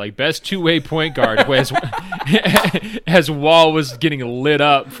tweeting that, like, best two-way point guard as Wall was getting lit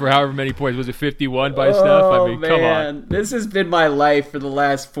up for however many points. Was it 51 by Steph? I mean, come on. This has been my life for the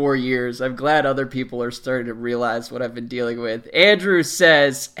last 4 years. I'm glad other people are starting to realize what I've been dealing with. Andrew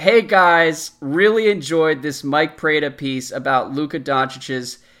says, hey guys, really enjoyed this Mike Prada piece about Luka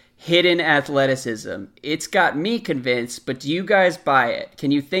Doncic's hidden athleticism. It's got me convinced, but do you guys buy it?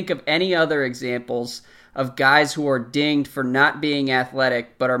 Can you think of any other examples of guys who are dinged for not being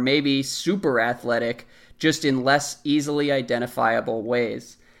athletic, but are maybe super athletic, just in less easily identifiable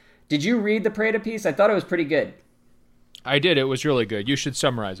ways? Did you read the Prada piece? I thought it was pretty good. I did. It was really good. You should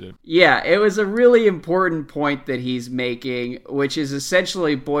summarize it. Yeah, it was a really important point that he's making, which is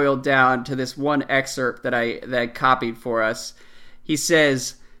essentially boiled down to this one excerpt that I copied for us. He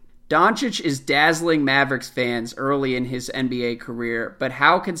says, Doncic is dazzling Mavericks fans early in his NBA career, but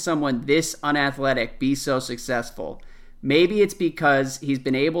how can someone this unathletic be so successful? Maybe it's because he's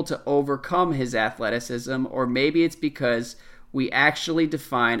been able to overcome his athleticism, or maybe it's because we actually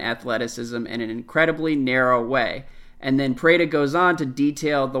define athleticism in an incredibly narrow way. And then Prada goes on to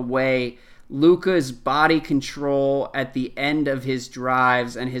detail the way Luka's body control at the end of his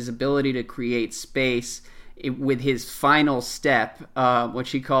drives and his ability to create space with his final step, which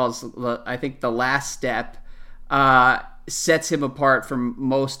he calls, I think, the last step, sets him apart from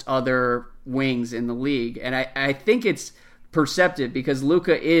most other wings in the league. And I think it's perceptive because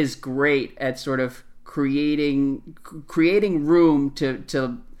Luka is great at sort of creating room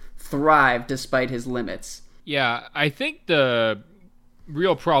to thrive despite his limits. Yeah, I think the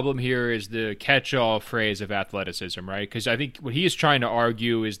real problem here is the catch-all phrase of athleticism, right? Because I think what he is trying to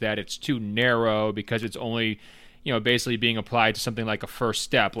argue is that it's too narrow because it's only, basically being applied to something like a first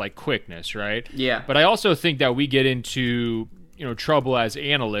step, like quickness, right? Yeah. But I also think that we get into, trouble as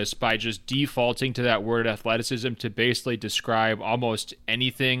analysts by just defaulting to that word athleticism to basically describe almost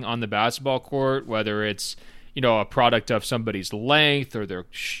anything on the basketball court, whether it's, a product of somebody's length or their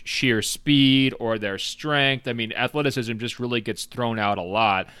sheer speed or their strength. I mean, athleticism just really gets thrown out a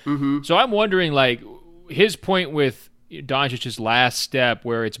lot. Mm-hmm. So I'm wondering, like, his point with Doncic's last step,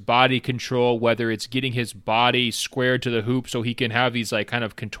 where it's body control, whether it's getting his body squared to the hoop so he can have these, like, kind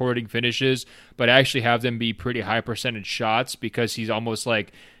of contorting finishes, but actually have them be pretty high percentage shots because he's almost,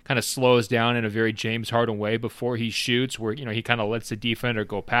 like, kind of slows down in a very James Harden way before he shoots, where, he kind of lets the defender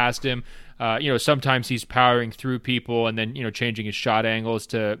go past him. Sometimes he's powering through people and then, changing his shot angles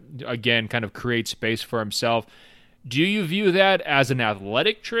to, again, kind of create space for himself. Do you view that as an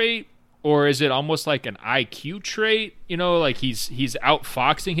athletic trait, or is it almost like an IQ trait? Like he's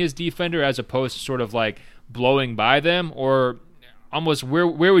outfoxing his defender as opposed to sort of like blowing by them? Or almost where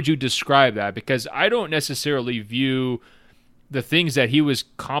would you describe that? Because I don't necessarily view the things that he was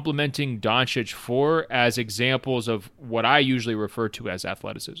complimenting Doncic for as examples of what I usually refer to as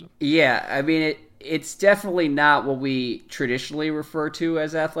athleticism. Yeah, I mean, it's definitely not what we traditionally refer to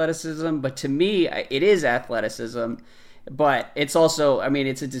as athleticism, but to me, it is athleticism. But it's also, I mean,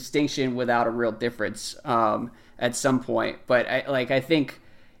 it's a distinction without a real difference at some point. But I think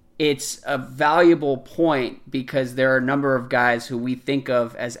it's a valuable point because there are a number of guys who we think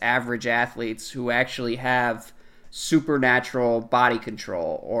of as average athletes who actually have supernatural body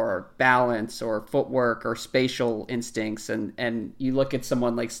control or balance or footwork or spatial instincts. And you look at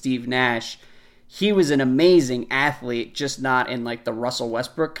someone like Steve Nash, he was an amazing athlete, just not in like the Russell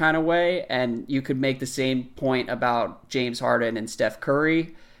Westbrook kind of way. And you could make the same point about James Harden and Steph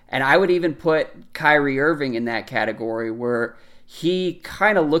Curry. And I would even put Kyrie Irving in that category where he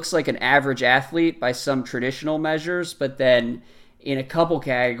kind of looks like an average athlete by some traditional measures, but then in a couple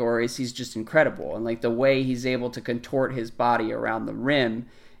categories, he's just incredible. And like the way he's able to contort his body around the rim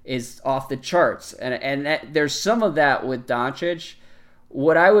is off the charts. And there's some of that with Doncic.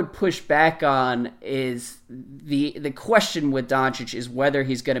 What I would push back on is the question with Doncic is whether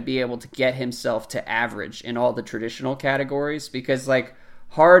he's going to be able to get himself to average in all the traditional categories, because like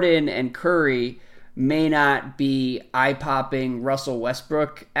Harden and Curry may not be eye-popping Russell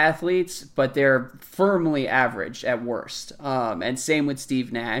Westbrook athletes, but they're firmly average at worst. And same with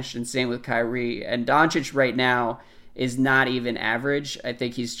Steve Nash and same with Kyrie. And Doncic right now is not even average. I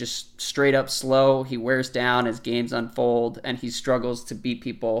think he's just straight up slow. He wears down as games unfold, and he struggles to beat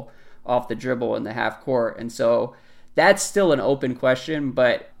people off the dribble in the half court. And so that's still an open question,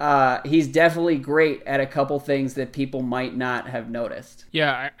 but he's definitely great at a couple things that people might not have noticed.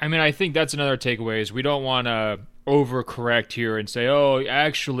 Yeah, I mean, I think that's another takeaway is we don't want to overcorrect here and say, oh,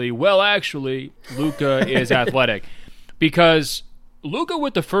 actually, Luka is athletic. Because Luka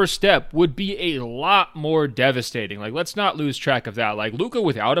with the first step would be a lot more devastating. Like, let's not lose track of that. Like, Luka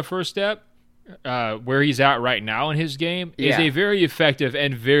without a first step, where he's at right now in his game, is a very effective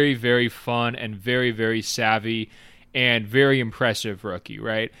and very, very fun and very, very savvy and very impressive rookie,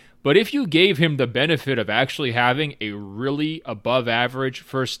 right? But if you gave him the benefit of actually having a really above average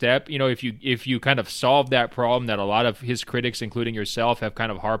first step, if you kind of solve that problem that a lot of his critics, including yourself, have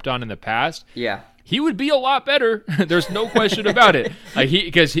kind of harped on in the past, he would be a lot better. There's no question about it.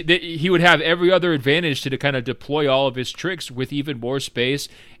 Because he would have every other advantage to kind of deploy all of his tricks with even more space.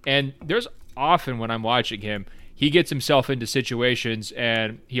 And there's often when I'm watching him, he gets himself into situations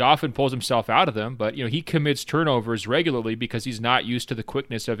and he often pulls himself out of them, but he commits turnovers regularly because he's not used to the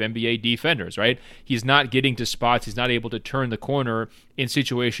quickness of NBA defenders, right? He's not getting to spots. He's not able to turn the corner in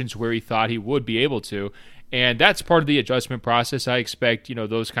situations where he thought he would be able to. And that's part of the adjustment process. I expect,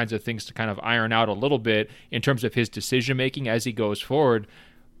 those kinds of things to kind of iron out a little bit in terms of his decision making as he goes forward.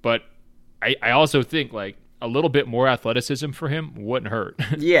 But I also think a little bit more athleticism for him wouldn't hurt.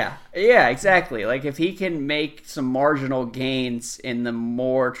 Yeah, exactly. Like if he can make some marginal gains in the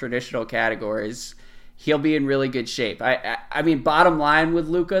more traditional categories, he'll be in really good shape. I mean, bottom line with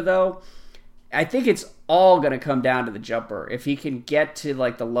Luka though, I think it's all going to come down to the jumper. If he can get to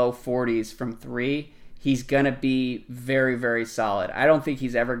the low 40s from three, he's going to be very, very solid. I don't think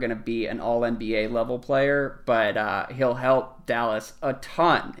he's ever going to be an all-NBA level player, but he'll help Dallas a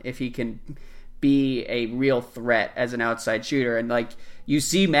ton if he can be a real threat as an outside shooter. And you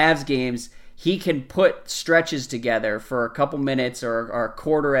see Mavs games, he can put stretches together for a couple minutes or a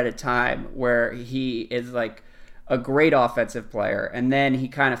quarter at a time where he is a great offensive player, and then he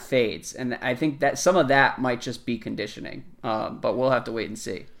kind of fades. And I think that some of that might just be conditioning, but we'll have to wait and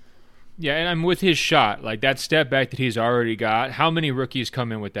see. Yeah, and I'm with his shot. That step back that he's already got, how many rookies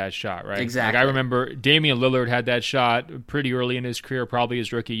come in with that shot, right? Exactly. I remember Damian Lillard had that shot pretty early in his career, probably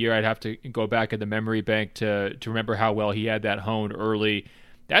his rookie year. I'd have to go back in the memory bank to remember how well he had that honed early.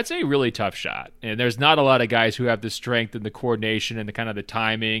 That's a really tough shot. And there's not a lot of guys who have the strength and the coordination and the kind of the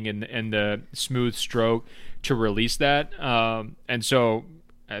timing and the smooth stroke to release that. And so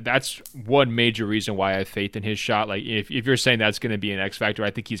that's one major reason why I have faith in his shot. If you're saying that's going to be an X factor,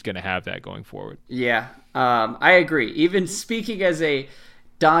 I think he's going to have that going forward. Yeah, I agree. Even speaking as a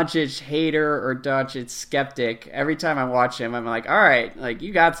Doncic hater or Doncic skeptic, every time I watch him, I'm like, all right,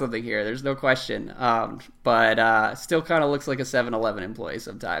 you got something here. There's no question. But still kind of looks like a 7-Eleven employee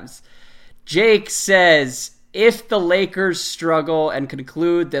sometimes. Jake says, if the Lakers struggle and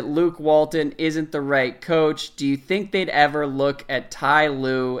conclude that Luke Walton isn't the right coach, do you think they'd ever look at Ty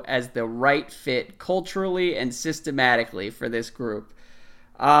Lue as the right fit culturally and systematically for this group?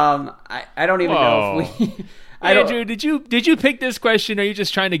 I don't even know if we... Andrew, did you pick this question? Or are you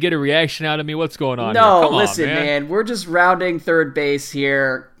just trying to get a reaction out of me? What's going on? No, here? Come listen, on, man. We're just rounding third base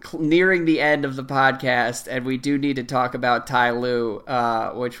here, nearing the end of the podcast, and we do need to talk about Ty Lue,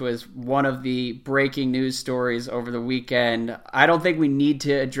 which was one of the breaking news stories over the weekend. I don't think we need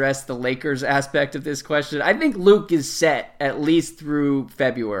to address the Lakers aspect of this question. I think Luke is set at least through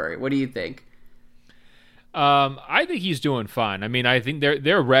February. What do you think? I think he's doing fine. I mean, I think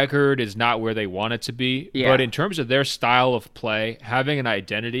their record is not where they want it to be, but in terms of their style of play, having an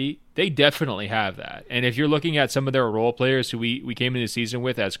identity, they definitely have that. And if you're looking at some of their role players who we came into the season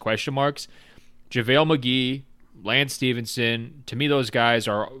with as question marks, JaVale McGee, Lance Stevenson, to me, those guys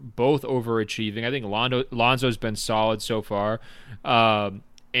are both overachieving. I think Lonzo's been solid so far.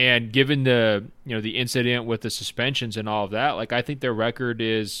 And given the incident with the suspensions and all of that, I think their record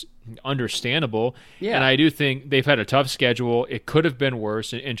is understandable. Yeah. And I do think they've had a tough schedule. It could have been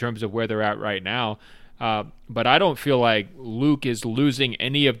worse in terms of where they're at right now. But I don't feel like Luke is losing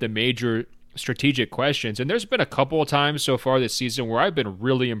any of the major strategic questions. And there's been a couple of times so far this season where I've been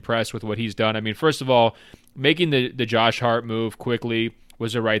really impressed with what he's done. I mean, first of all, making the Josh Hart move quickly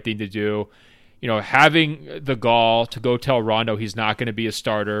was the right thing to do. Having the gall to go tell Rondo he's not going to be a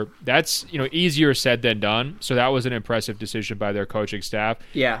starter, that's, easier said than done. So that was an impressive decision by their coaching staff.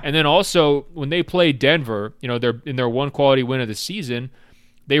 Yeah. And then also when they play Denver, they're in their one quality win of the season,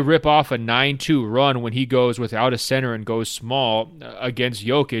 they rip off a 9-2 run when he goes without a center and goes small against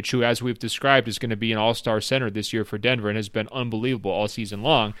Jokic, who, as we've described, is going to be an all-star center this year for Denver and has been unbelievable all season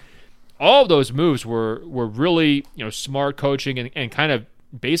long. All of those moves were really, smart coaching and kind of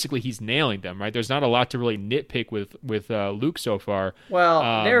basically he's nailing them, right? There's not a lot to really nitpick with Luke so far.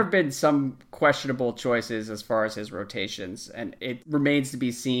 Well, there have been some questionable choices as far as his rotations, and it remains to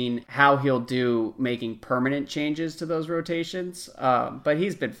be seen how he'll do making permanent changes to those rotations. But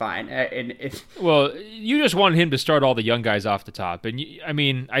he's been fine. Well, you just wanted him to start all the young guys off the top,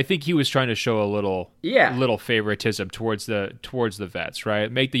 and I think he was trying to show a little favoritism towards the vets, right?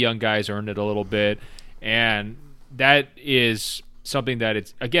 Make the young guys earn it a little bit, and that is something that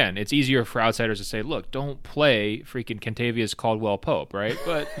it's easier for outsiders to say, look, don't play freaking Kentavious Caldwell-Pope, right?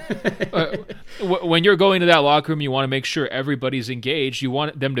 But when you're going to that locker room, you want to make sure everybody's engaged. You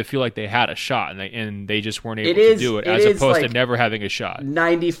want them to feel like they had a shot, and they just weren't able to do it, as opposed to never having a shot.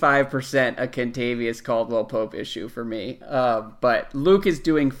 95% a Kentavious Caldwell-Pope issue for me. But Luke is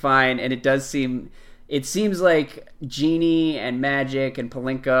doing fine, and it seems like Genie and Magic and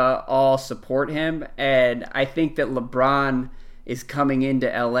Pelinka all support him, and I think that LeBron is coming into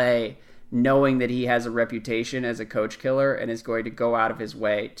LA knowing that he has a reputation as a coach killer and is going to go out of his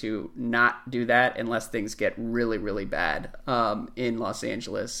way to not do that unless things get really, really bad in Los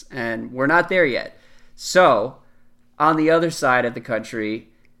Angeles. And we're not there yet. So, on the other side of the country,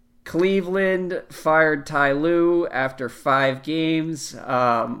 Cleveland fired Ty Lue after 5 games,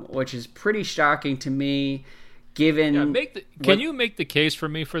 which is pretty shocking to me. Given, can you make the case for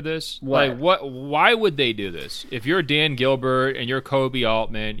me for this? What? Why would they do this? If you're Dan Gilbert and you're Kobe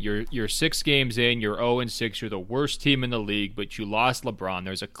Altman, you're 6 games in, you're 0-6, you're the worst team in the league, but you lost LeBron.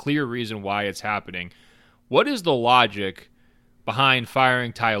 There's a clear reason why it's happening. What is the logic behind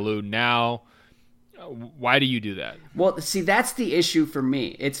firing Ty Lue now? Why do you do that? Well, see, that's the issue for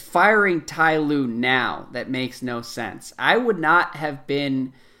me. It's firing Ty Lue now that makes no sense. I would not have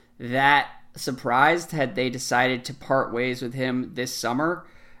been that surprised had they decided to part ways with him this summer.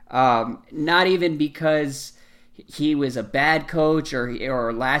 Not even because he was a bad coach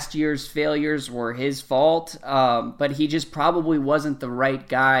or last year's failures were his fault, but he just probably wasn't the right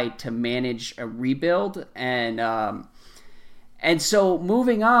guy to manage a rebuild. And so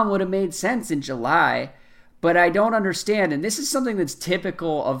moving on would have made sense in July. But I don't understand, and this is something that's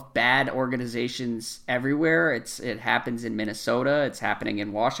typical of bad organizations everywhere. It happens in Minnesota, it's happening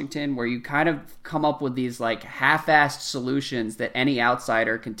in Washington, where you kind of come up with these like half-assed solutions that any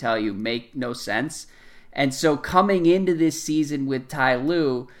outsider can tell you make no sense. And so coming into this season with Ty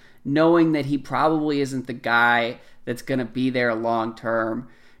Lue, knowing that he probably isn't the guy that's going to be there long term,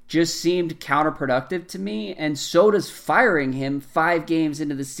 just seemed counterproductive to me, and so does firing him 5 games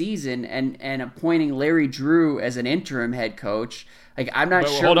into the season and appointing Larry Drew as an interim head coach. Like, I'm not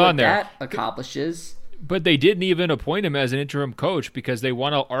sure what that accomplishes. But they didn't even appoint him as an interim coach because they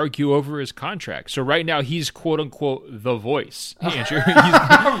want to argue over his contract. So right now he's quote-unquote the voice, Andrew.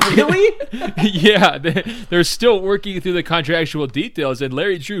 Really? Yeah, they're still working through the contractual details. And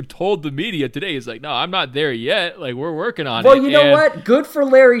Larry Drew told the media today, he's like, no, I'm not there yet. Like, we're working on it. Well, you know what? Good for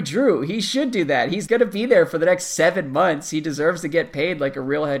Larry Drew. He should do that. He's going to be there for the next 7 months. He deserves to get paid like a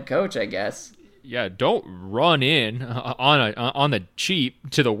real head coach, I guess. Yeah, don't run in on the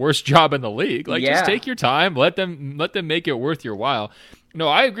cheap to the worst job in the league. Like, just take your time. Let them make it worth your while. No,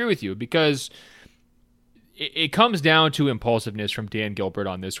 I agree with you because it comes down to impulsiveness from Dan Gilbert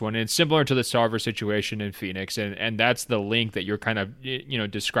on this one. And it's similar to the Sarver situation in Phoenix, and that's the link that you're kind of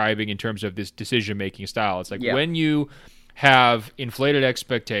describing in terms of this decision-making style. It's like when you have inflated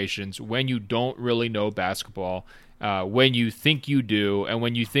expectations, when you don't really know basketball, when you think you do, and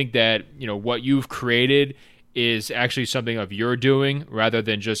when you think that what you've created is actually something of your doing rather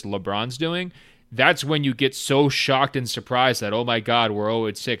than just LeBron's doing, that's when you get so shocked and surprised that, oh my God, we're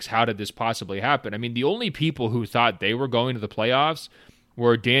 0-6. How did this possibly happen? I mean, the only people who thought they were going to the playoffs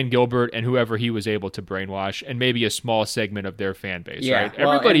were Dan Gilbert and whoever he was able to brainwash, and maybe a small segment of their fan base. Yeah, right?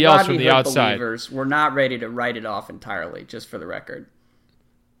 Everybody else from the outside, we're not ready to write it off entirely. Just for the record.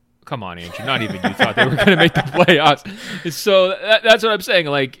 Come on, Andrew. Not even you thought they were going to make the playoffs. So that's what I'm saying.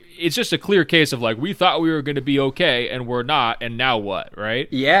 Like, it's just a clear case of, like, we thought we were going to be okay, and we're not, and now what, right?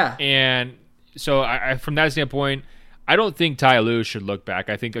 Yeah. And so I from that standpoint, I don't think Ty Lue should look back.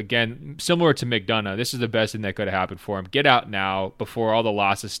 I think, again, similar to McDonough, this is the best thing that could have happened for him. Get out now before all the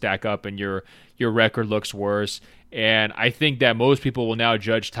losses stack up and your record looks worse. And I think that most people will now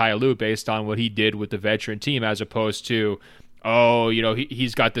judge Ty Lue based on what he did with the veteran team as opposed to,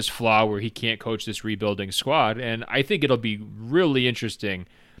 he's got this flaw where he can't coach this rebuilding squad. And I think it'll be really interesting.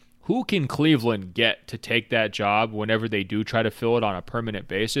 Who can Cleveland get to take that job whenever they do try to fill it on a permanent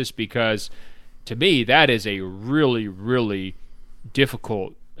basis? Because to me, that is a really, really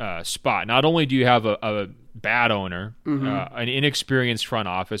difficult spot. Not only do you have a bad owner, an inexperienced front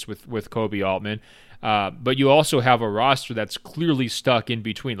office with Kobe Altman, but you also have a roster that's clearly stuck in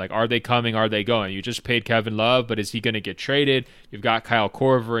between. Like, are they coming? Are they going? You just paid Kevin Love, but is he going to get traded? You've got Kyle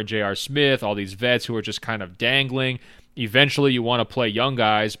Korver and J.R. Smith, all these vets who are just kind of dangling. Eventually, you want to play young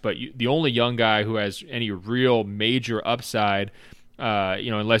guys, but the only young guy who has any real major upside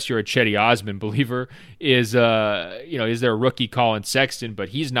unless you're a Chetty Osman believer, is their rookie Colin Sexton, but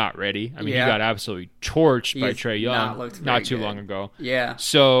he's not ready. I mean, he got absolutely torched by Trae Young not too long ago. Yeah.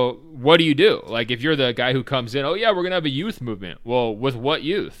 So what do you do? Like, if you're the guy who comes in, oh yeah, we're going to have a youth movement. Well, with what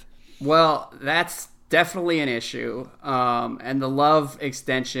youth? Well, that's definitely an issue. And the Love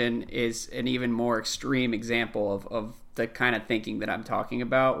extension is an even more extreme example of the kind of thinking that I'm talking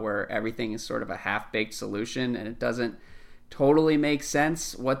about, where everything is sort of a half-baked solution and it doesn't totally make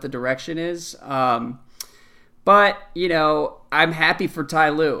sense what the direction is. But, I'm happy for Ty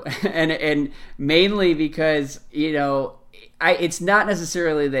Lue and mainly because, it's not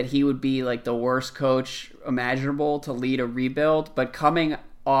necessarily that he would be like the worst coach imaginable to lead a rebuild, but coming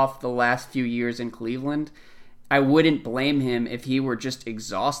off the last few years in Cleveland, I wouldn't blame him if he were just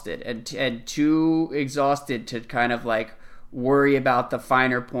exhausted and too exhausted to kind of like worry about the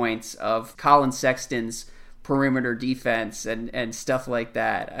finer points of Colin Sexton's perimeter defense and stuff like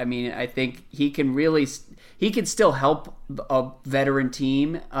that. I mean, I think he can still help a veteran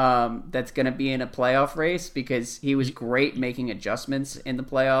team that's going to be in a playoff race, because he was great making adjustments in the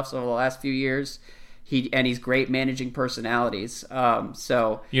playoffs over the last few years. He's great managing personalities.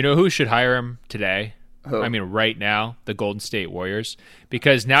 So you know who should hire him today? Who? I mean, right now, the Golden State Warriors,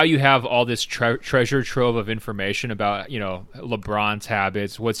 because now you have all this treasure trove of information about, LeBron's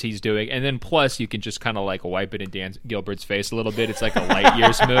habits, what he's doing, and then plus you can just kind of like wipe it in Dan Gilbert's face a little bit. It's like a light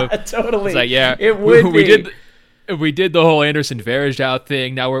years move. Totally. It's like, yeah, it would be. We did the whole Anderson Varejao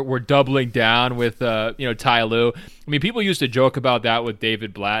thing. Now we're doubling down with Ty Lue. I mean, people used to joke about that with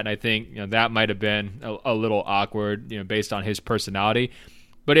David Blatt, and I think that might have been a little awkward, based on his personality.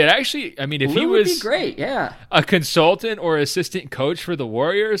 But it actually, I mean, if he was would be great, yeah, a consultant or assistant coach for the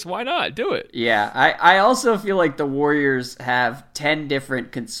Warriors, why not do it? Yeah, I also feel like the Warriors have 10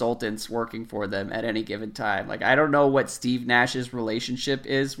 different consultants working for them at any given time. Like, I don't know what Steve Nash's relationship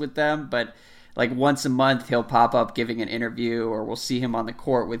is with them, but like once a month he'll pop up giving an interview, or we'll see him on the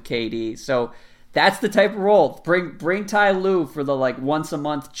court with KD. So that's the type of role. Bring Ty Lue for the like once a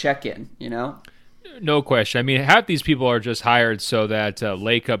month check-in, No question. I mean, half these people are just hired so that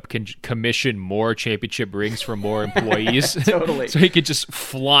Lakeup can commission more championship rings for more employees. Totally. So he could just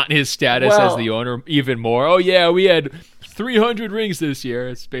flaunt his status as the owner even more. Oh, yeah, we had 300 rings this year.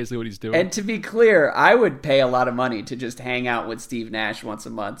 That's basically what he's doing. And to be clear, I would pay a lot of money to just hang out with Steve Nash once a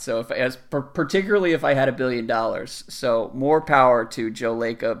month. So particularly if I had $1 billion. So more power to Joe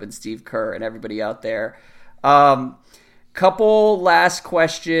Lacob and Steve Kerr and everybody out there. Couple last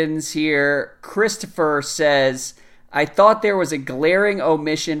questions here. Christopher says, I thought there was a glaring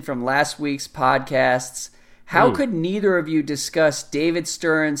omission from last week's podcasts. How could neither of you discuss David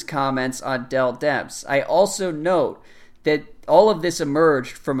Stern's comments on Dell Demps? I also note that all of this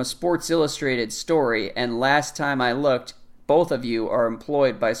emerged from a Sports Illustrated story, and last time I looked, both of you are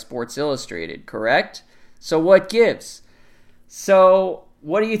employed by Sports Illustrated, correct? So what gives? So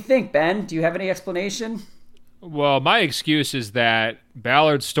what do you think, Ben? Do you have any explanation? Well, my excuse is that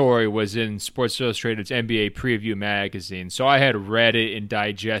Ballard's story was in Sports Illustrated's NBA Preview magazine, so I had read it and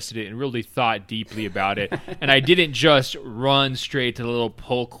digested it and really thought deeply about it, and I didn't just run straight to the little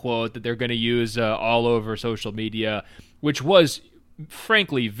pull quote that they're going to use all over social media, which was,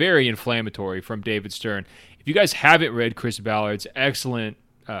 frankly, very inflammatory from David Stern. If you guys haven't read Chris Ballard's excellent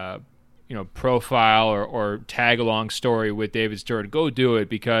profile or tag-along story with David Stern, go do it,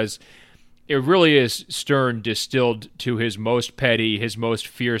 because it really is Stern distilled to his most petty, his most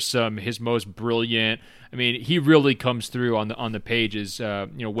fearsome, his most brilliant. I mean, he really comes through on the pages,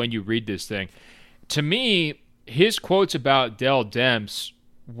 when you read this thing. To me, his quotes about Dell Demps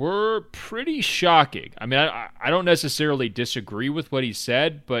were pretty shocking. I mean, I don't necessarily disagree with what he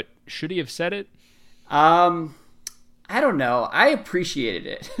said, but should he have said it? I don't know. I appreciated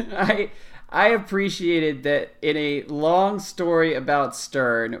it. I appreciated that in a long story about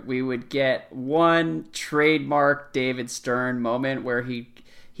Stern, we would get one trademark David Stern moment where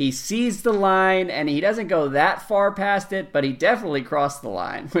he sees the line and he doesn't go that far past it, but he definitely crossed the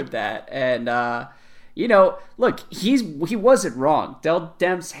line with that. And, look, he wasn't wrong. Dell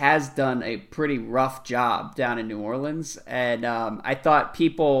Demps has done a pretty rough job down in New Orleans, and I thought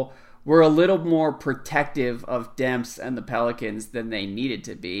people were a little more protective of Demps and the Pelicans than they needed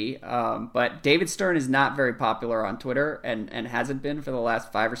to be. But David Stern is not very popular on Twitter and hasn't been for the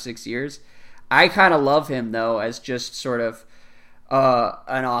last 5 or 6 years. I kind of love him, though, as just sort of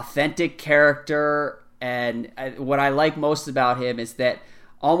an authentic character. And what I like most about him is that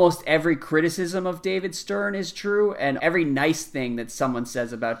almost every criticism of David Stern is true, and every nice thing that someone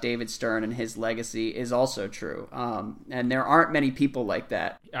says about David Stern and his legacy is also true. And there aren't many people like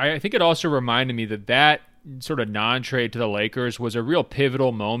that. I think it also reminded me that sort of non-trade to the Lakers was a real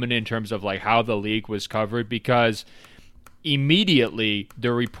pivotal moment in terms of like how the league was covered, because immediately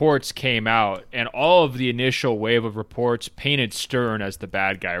the reports came out and all of the initial wave of reports painted Stern as the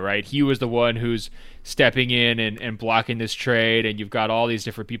bad guy, right? He was the one who's stepping in and blocking this trade, and you've got all these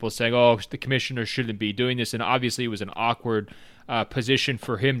different people saying, oh, the commissioner shouldn't be doing this, and obviously it was an awkward position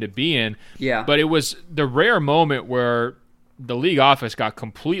for him to be in. Yeah. But it was the rare moment where the league office got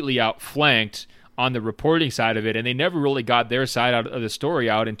completely outflanked on the reporting side of it, and they never really got their side out of the story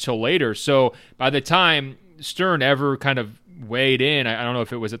out until later. So by the time Stern ever kind of weighed in, I don't know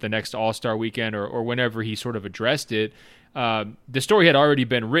if it was at the next All-Star weekend or whenever he sort of addressed it, the story had already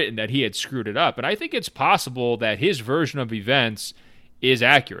been written that he had screwed it up. And I think it's possible that his version of events is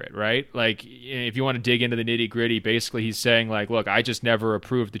accurate, right? Like, if you want to dig into the nitty-gritty, basically he's saying, like, look, I just never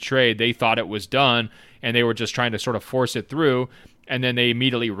approved the trade. They thought it was done, and they were just trying to sort of force it through. And then they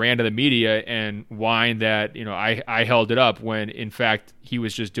immediately ran to the media and whined that, I held it up, when in fact he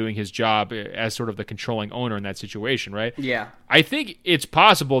was just doing his job as sort of the controlling owner in that situation, right? Yeah. I think it's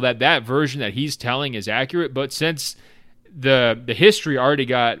possible that version that he's telling is accurate, but since the history already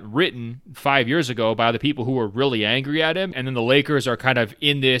got written 5 years ago by the people who were really angry at him, and then the Lakers are kind of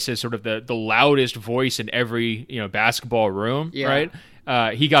in this as sort of the loudest voice in every basketball room, right?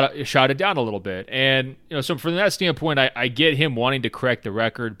 He got shot down a little bit. And, so from that standpoint, I get him wanting to correct the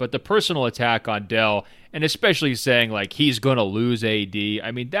record, but the personal attack on Dell, and especially saying, like, he's going to lose AD,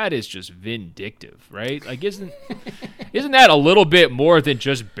 I mean, that is just vindictive, right? Like, isn't that a little bit more than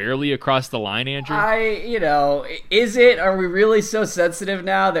just barely across the line, Andrew? Is it? Are we really so sensitive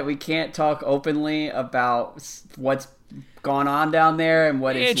now that we can't talk openly about what's gone on down there and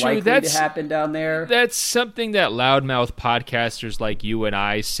what is likely to happen down there? That's something that loudmouth podcasters like you and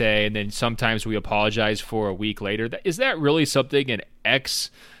I say, and then sometimes we apologize for a week later. Is that really something an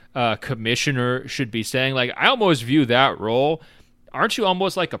ex-commissioner should be saying? Like, I almost view that role, aren't you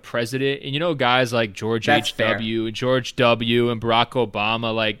almost like a president? And guys like George H.W. and George W. and Barack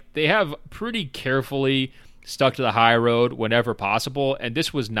Obama, like, they have pretty carefully stuck to the high road whenever possible, and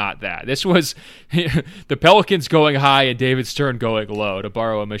this was not that. This was the Pelicans going high and David Stern going low, to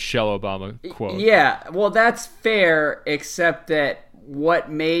borrow a Michelle Obama quote. Yeah, well, that's fair, except that what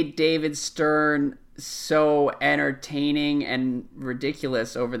made David Stern so entertaining and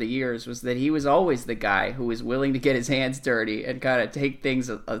ridiculous over the years was that he was always the guy who was willing to get his hands dirty and kind of take things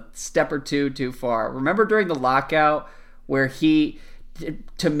a step or two too far. Remember during the lockout where he,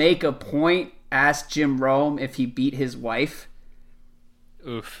 to make a point, asked Jim Rome if he beat his wife?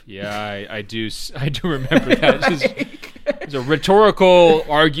 Oof, yeah, I do remember that. It's a rhetorical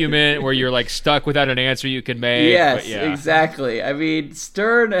argument where you're like stuck without an answer you can make. Yes, yeah. Exactly. I mean,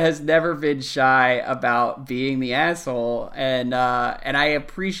 Stern has never been shy about being the asshole, and I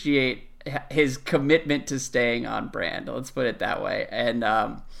appreciate his commitment to staying on brand. Let's put it that way. And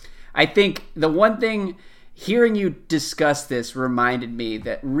I think the one thing, hearing you discuss this reminded me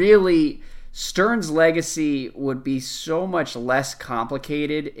that really Stern's legacy would be so much less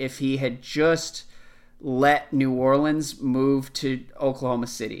complicated if he had just let New Orleans move to Oklahoma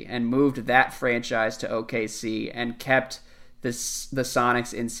City and moved that franchise to OKC and kept the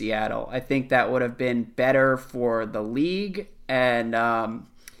Sonics in Seattle. I think that would have been better for the league, and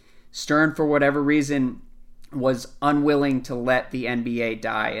Stern, for whatever reason, was unwilling to let the NBA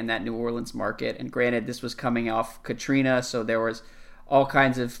die in that New Orleans market. And granted, this was coming off Katrina, so there was all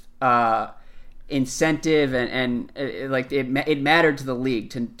kinds of incentive and like it mattered to the league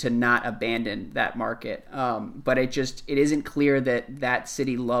to not abandon that market, but it isn't clear that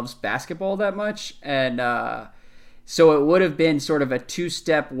city loves basketball that much, and so it would have been sort of a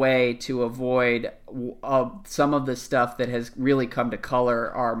two-step way to avoid some of the stuff that has really come to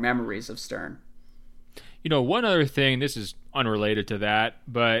color our memories of Stern. One other thing, this is unrelated to that,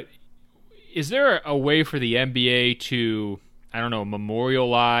 but is there a way for the NBA to, I don't know,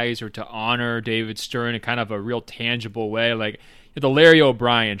 memorialize or to honor David Stern in kind of a real tangible way? Like the Larry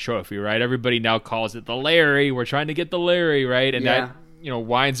O'Brien trophy, right? Everybody now calls it the Larry. We're trying to get the Larry, right? And that,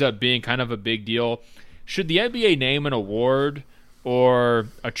 winds up being kind of a big deal. Should the NBA name an award or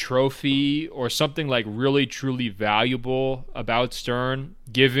a trophy or something like really truly valuable about Stern,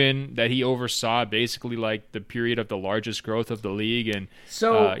 given that he oversaw basically like the period of the largest growth of the league, and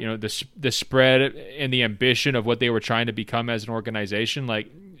so the spread and the ambition of what they were trying to become as an organization? Like,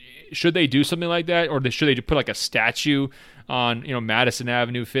 should they do something like that, or should they put like a statue on Madison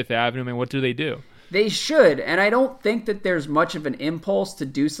Avenue, Fifth Avenue? I mean, what do they do? They should, and I don't think that there's much of an impulse to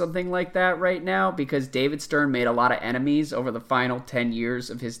do something like that right now, because David Stern made a lot of enemies over the final 10 years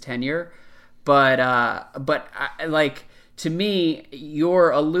of his tenure. But to me, you're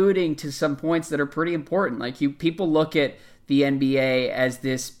alluding to some points that are pretty important. Like people look at the NBA as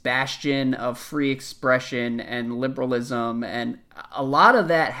this bastion of free expression and liberalism, and a lot of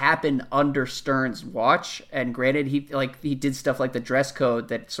that happened under Stern's watch. And granted, he did stuff like the dress code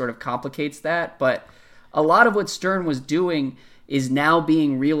that sort of complicates that, but a lot of what Stern was doing is now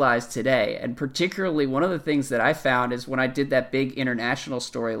being realized today. And particularly one of the things that I found is when I did that big international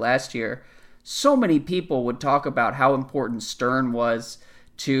story last year, so many people would talk about how important Stern was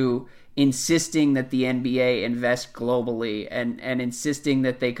to insisting that the NBA invest globally and insisting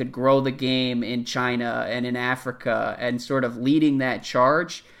that they could grow the game in China and in Africa and sort of leading that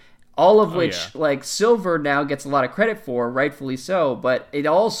charge. All of which, like, Silver now gets a lot of credit for, rightfully so, but it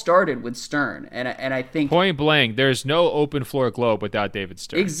all started with Stern. And I think... Point blank, there's no open floor globe without David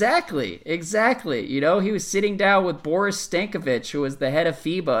Stern. Exactly. You know, he was sitting down with Boris Stankovic, who was the head of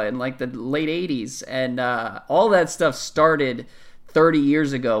FIBA in, like, the late 80s. And all that stuff started 30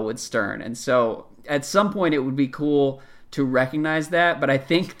 years ago with Stern. And so at some point it would be cool to recognize that. But I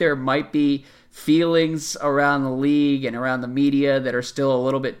think there might be feelings around the league and around the media that are still a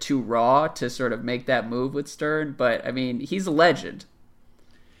little bit too raw to sort of make that move with Stern. But I mean, he's a legend.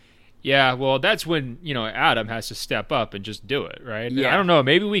 Yeah, well, that's when, you know, Adam has to step up and just do it, right? Yeah. I don't know,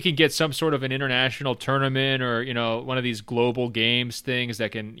 maybe we can get some sort of an international tournament or, you know, one of these global games things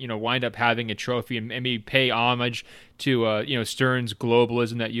that can, you know, wind up having a trophy and maybe pay homage to, you know, Stern's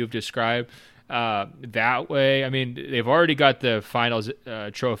globalism that you've described. That way, I mean, they've already got the finals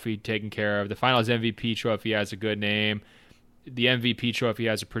trophy taken care of. The finals MVP trophy has a good name. The MVP trophy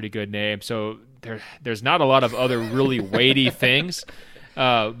has a pretty good name. So there's not a lot of other really weighty things.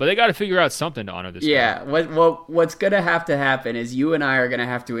 But they got to figure out something to honor this guy. Yeah, what's going to happen is you and I are going to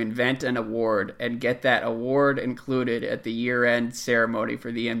have to invent an award and get that award included at the year-end ceremony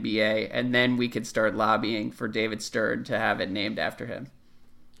for the NBA, and then we could start lobbying for David Stern to have it named after him.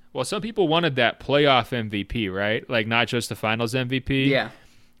 Well, some people wanted that playoff MVP, right? Like not just the finals MVP. Yeah.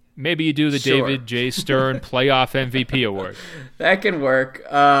 Maybe you do the Sure. David J. Stern playoff MVP award. That can work.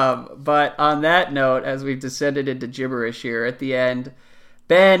 But on that note, as we've descended into gibberish here at the end,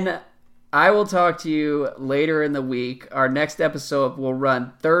 Ben, I will talk to you later in the week. Our next episode will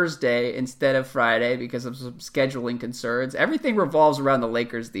run Thursday instead of Friday because of some scheduling concerns. Everything revolves around the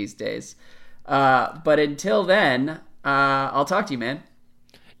Lakers these days. But until then, I'll talk to you, man.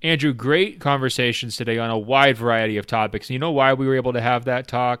 Andrew, great conversations today on a wide variety of topics. You know why we were able to have that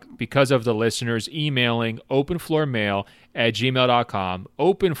talk? Because of the listeners emailing openfloormail@gmail.com,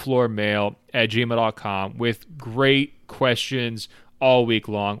 openfloormail@gmail.com with great questions all week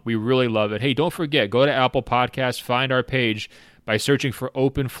long. We really love it. Hey, don't forget, go to Apple Podcasts, find our page by searching for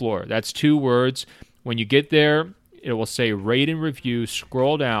Open Floor. That's 2 words. When you get there, it will say rate and review.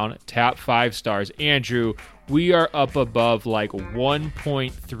 Scroll down, tap 5 stars. Andrew, we are up above like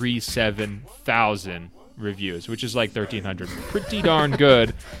 1.37 thousand reviews, which is like 1,300. Pretty darn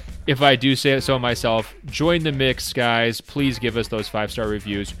good, if I do say it so myself. Join the mix, guys. Please give us those 5-star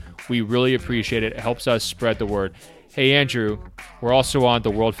reviews. We really appreciate it. It helps us spread the word. Hey, Andrew, we're also on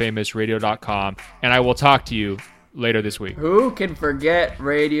the worldfamousradio.com, and I will talk to you later this week. Who can forget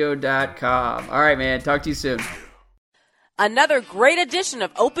radio.com? All right, man. Talk to you soon. Another great edition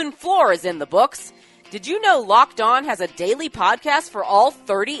of Open Floor is in the books. Did you know Locked On has a daily podcast for all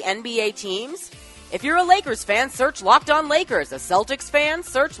 30 NBA teams? If you're a Lakers fan, search Locked On Lakers. A Celtics fan,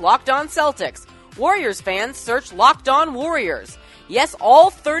 search Locked On Celtics. Warriors fans, search Locked On Warriors. Yes, all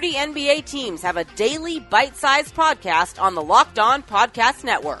 30 NBA teams have a daily bite-sized podcast on the Locked On Podcast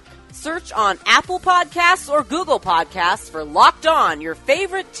Network. Search on Apple Podcasts or Google Podcasts for Locked On, your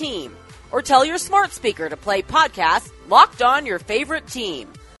favorite team. Or tell your smart speaker to play podcast Locked On, your favorite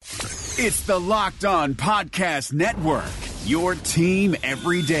team. It's the Locked On Podcast Network, your team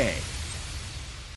every day.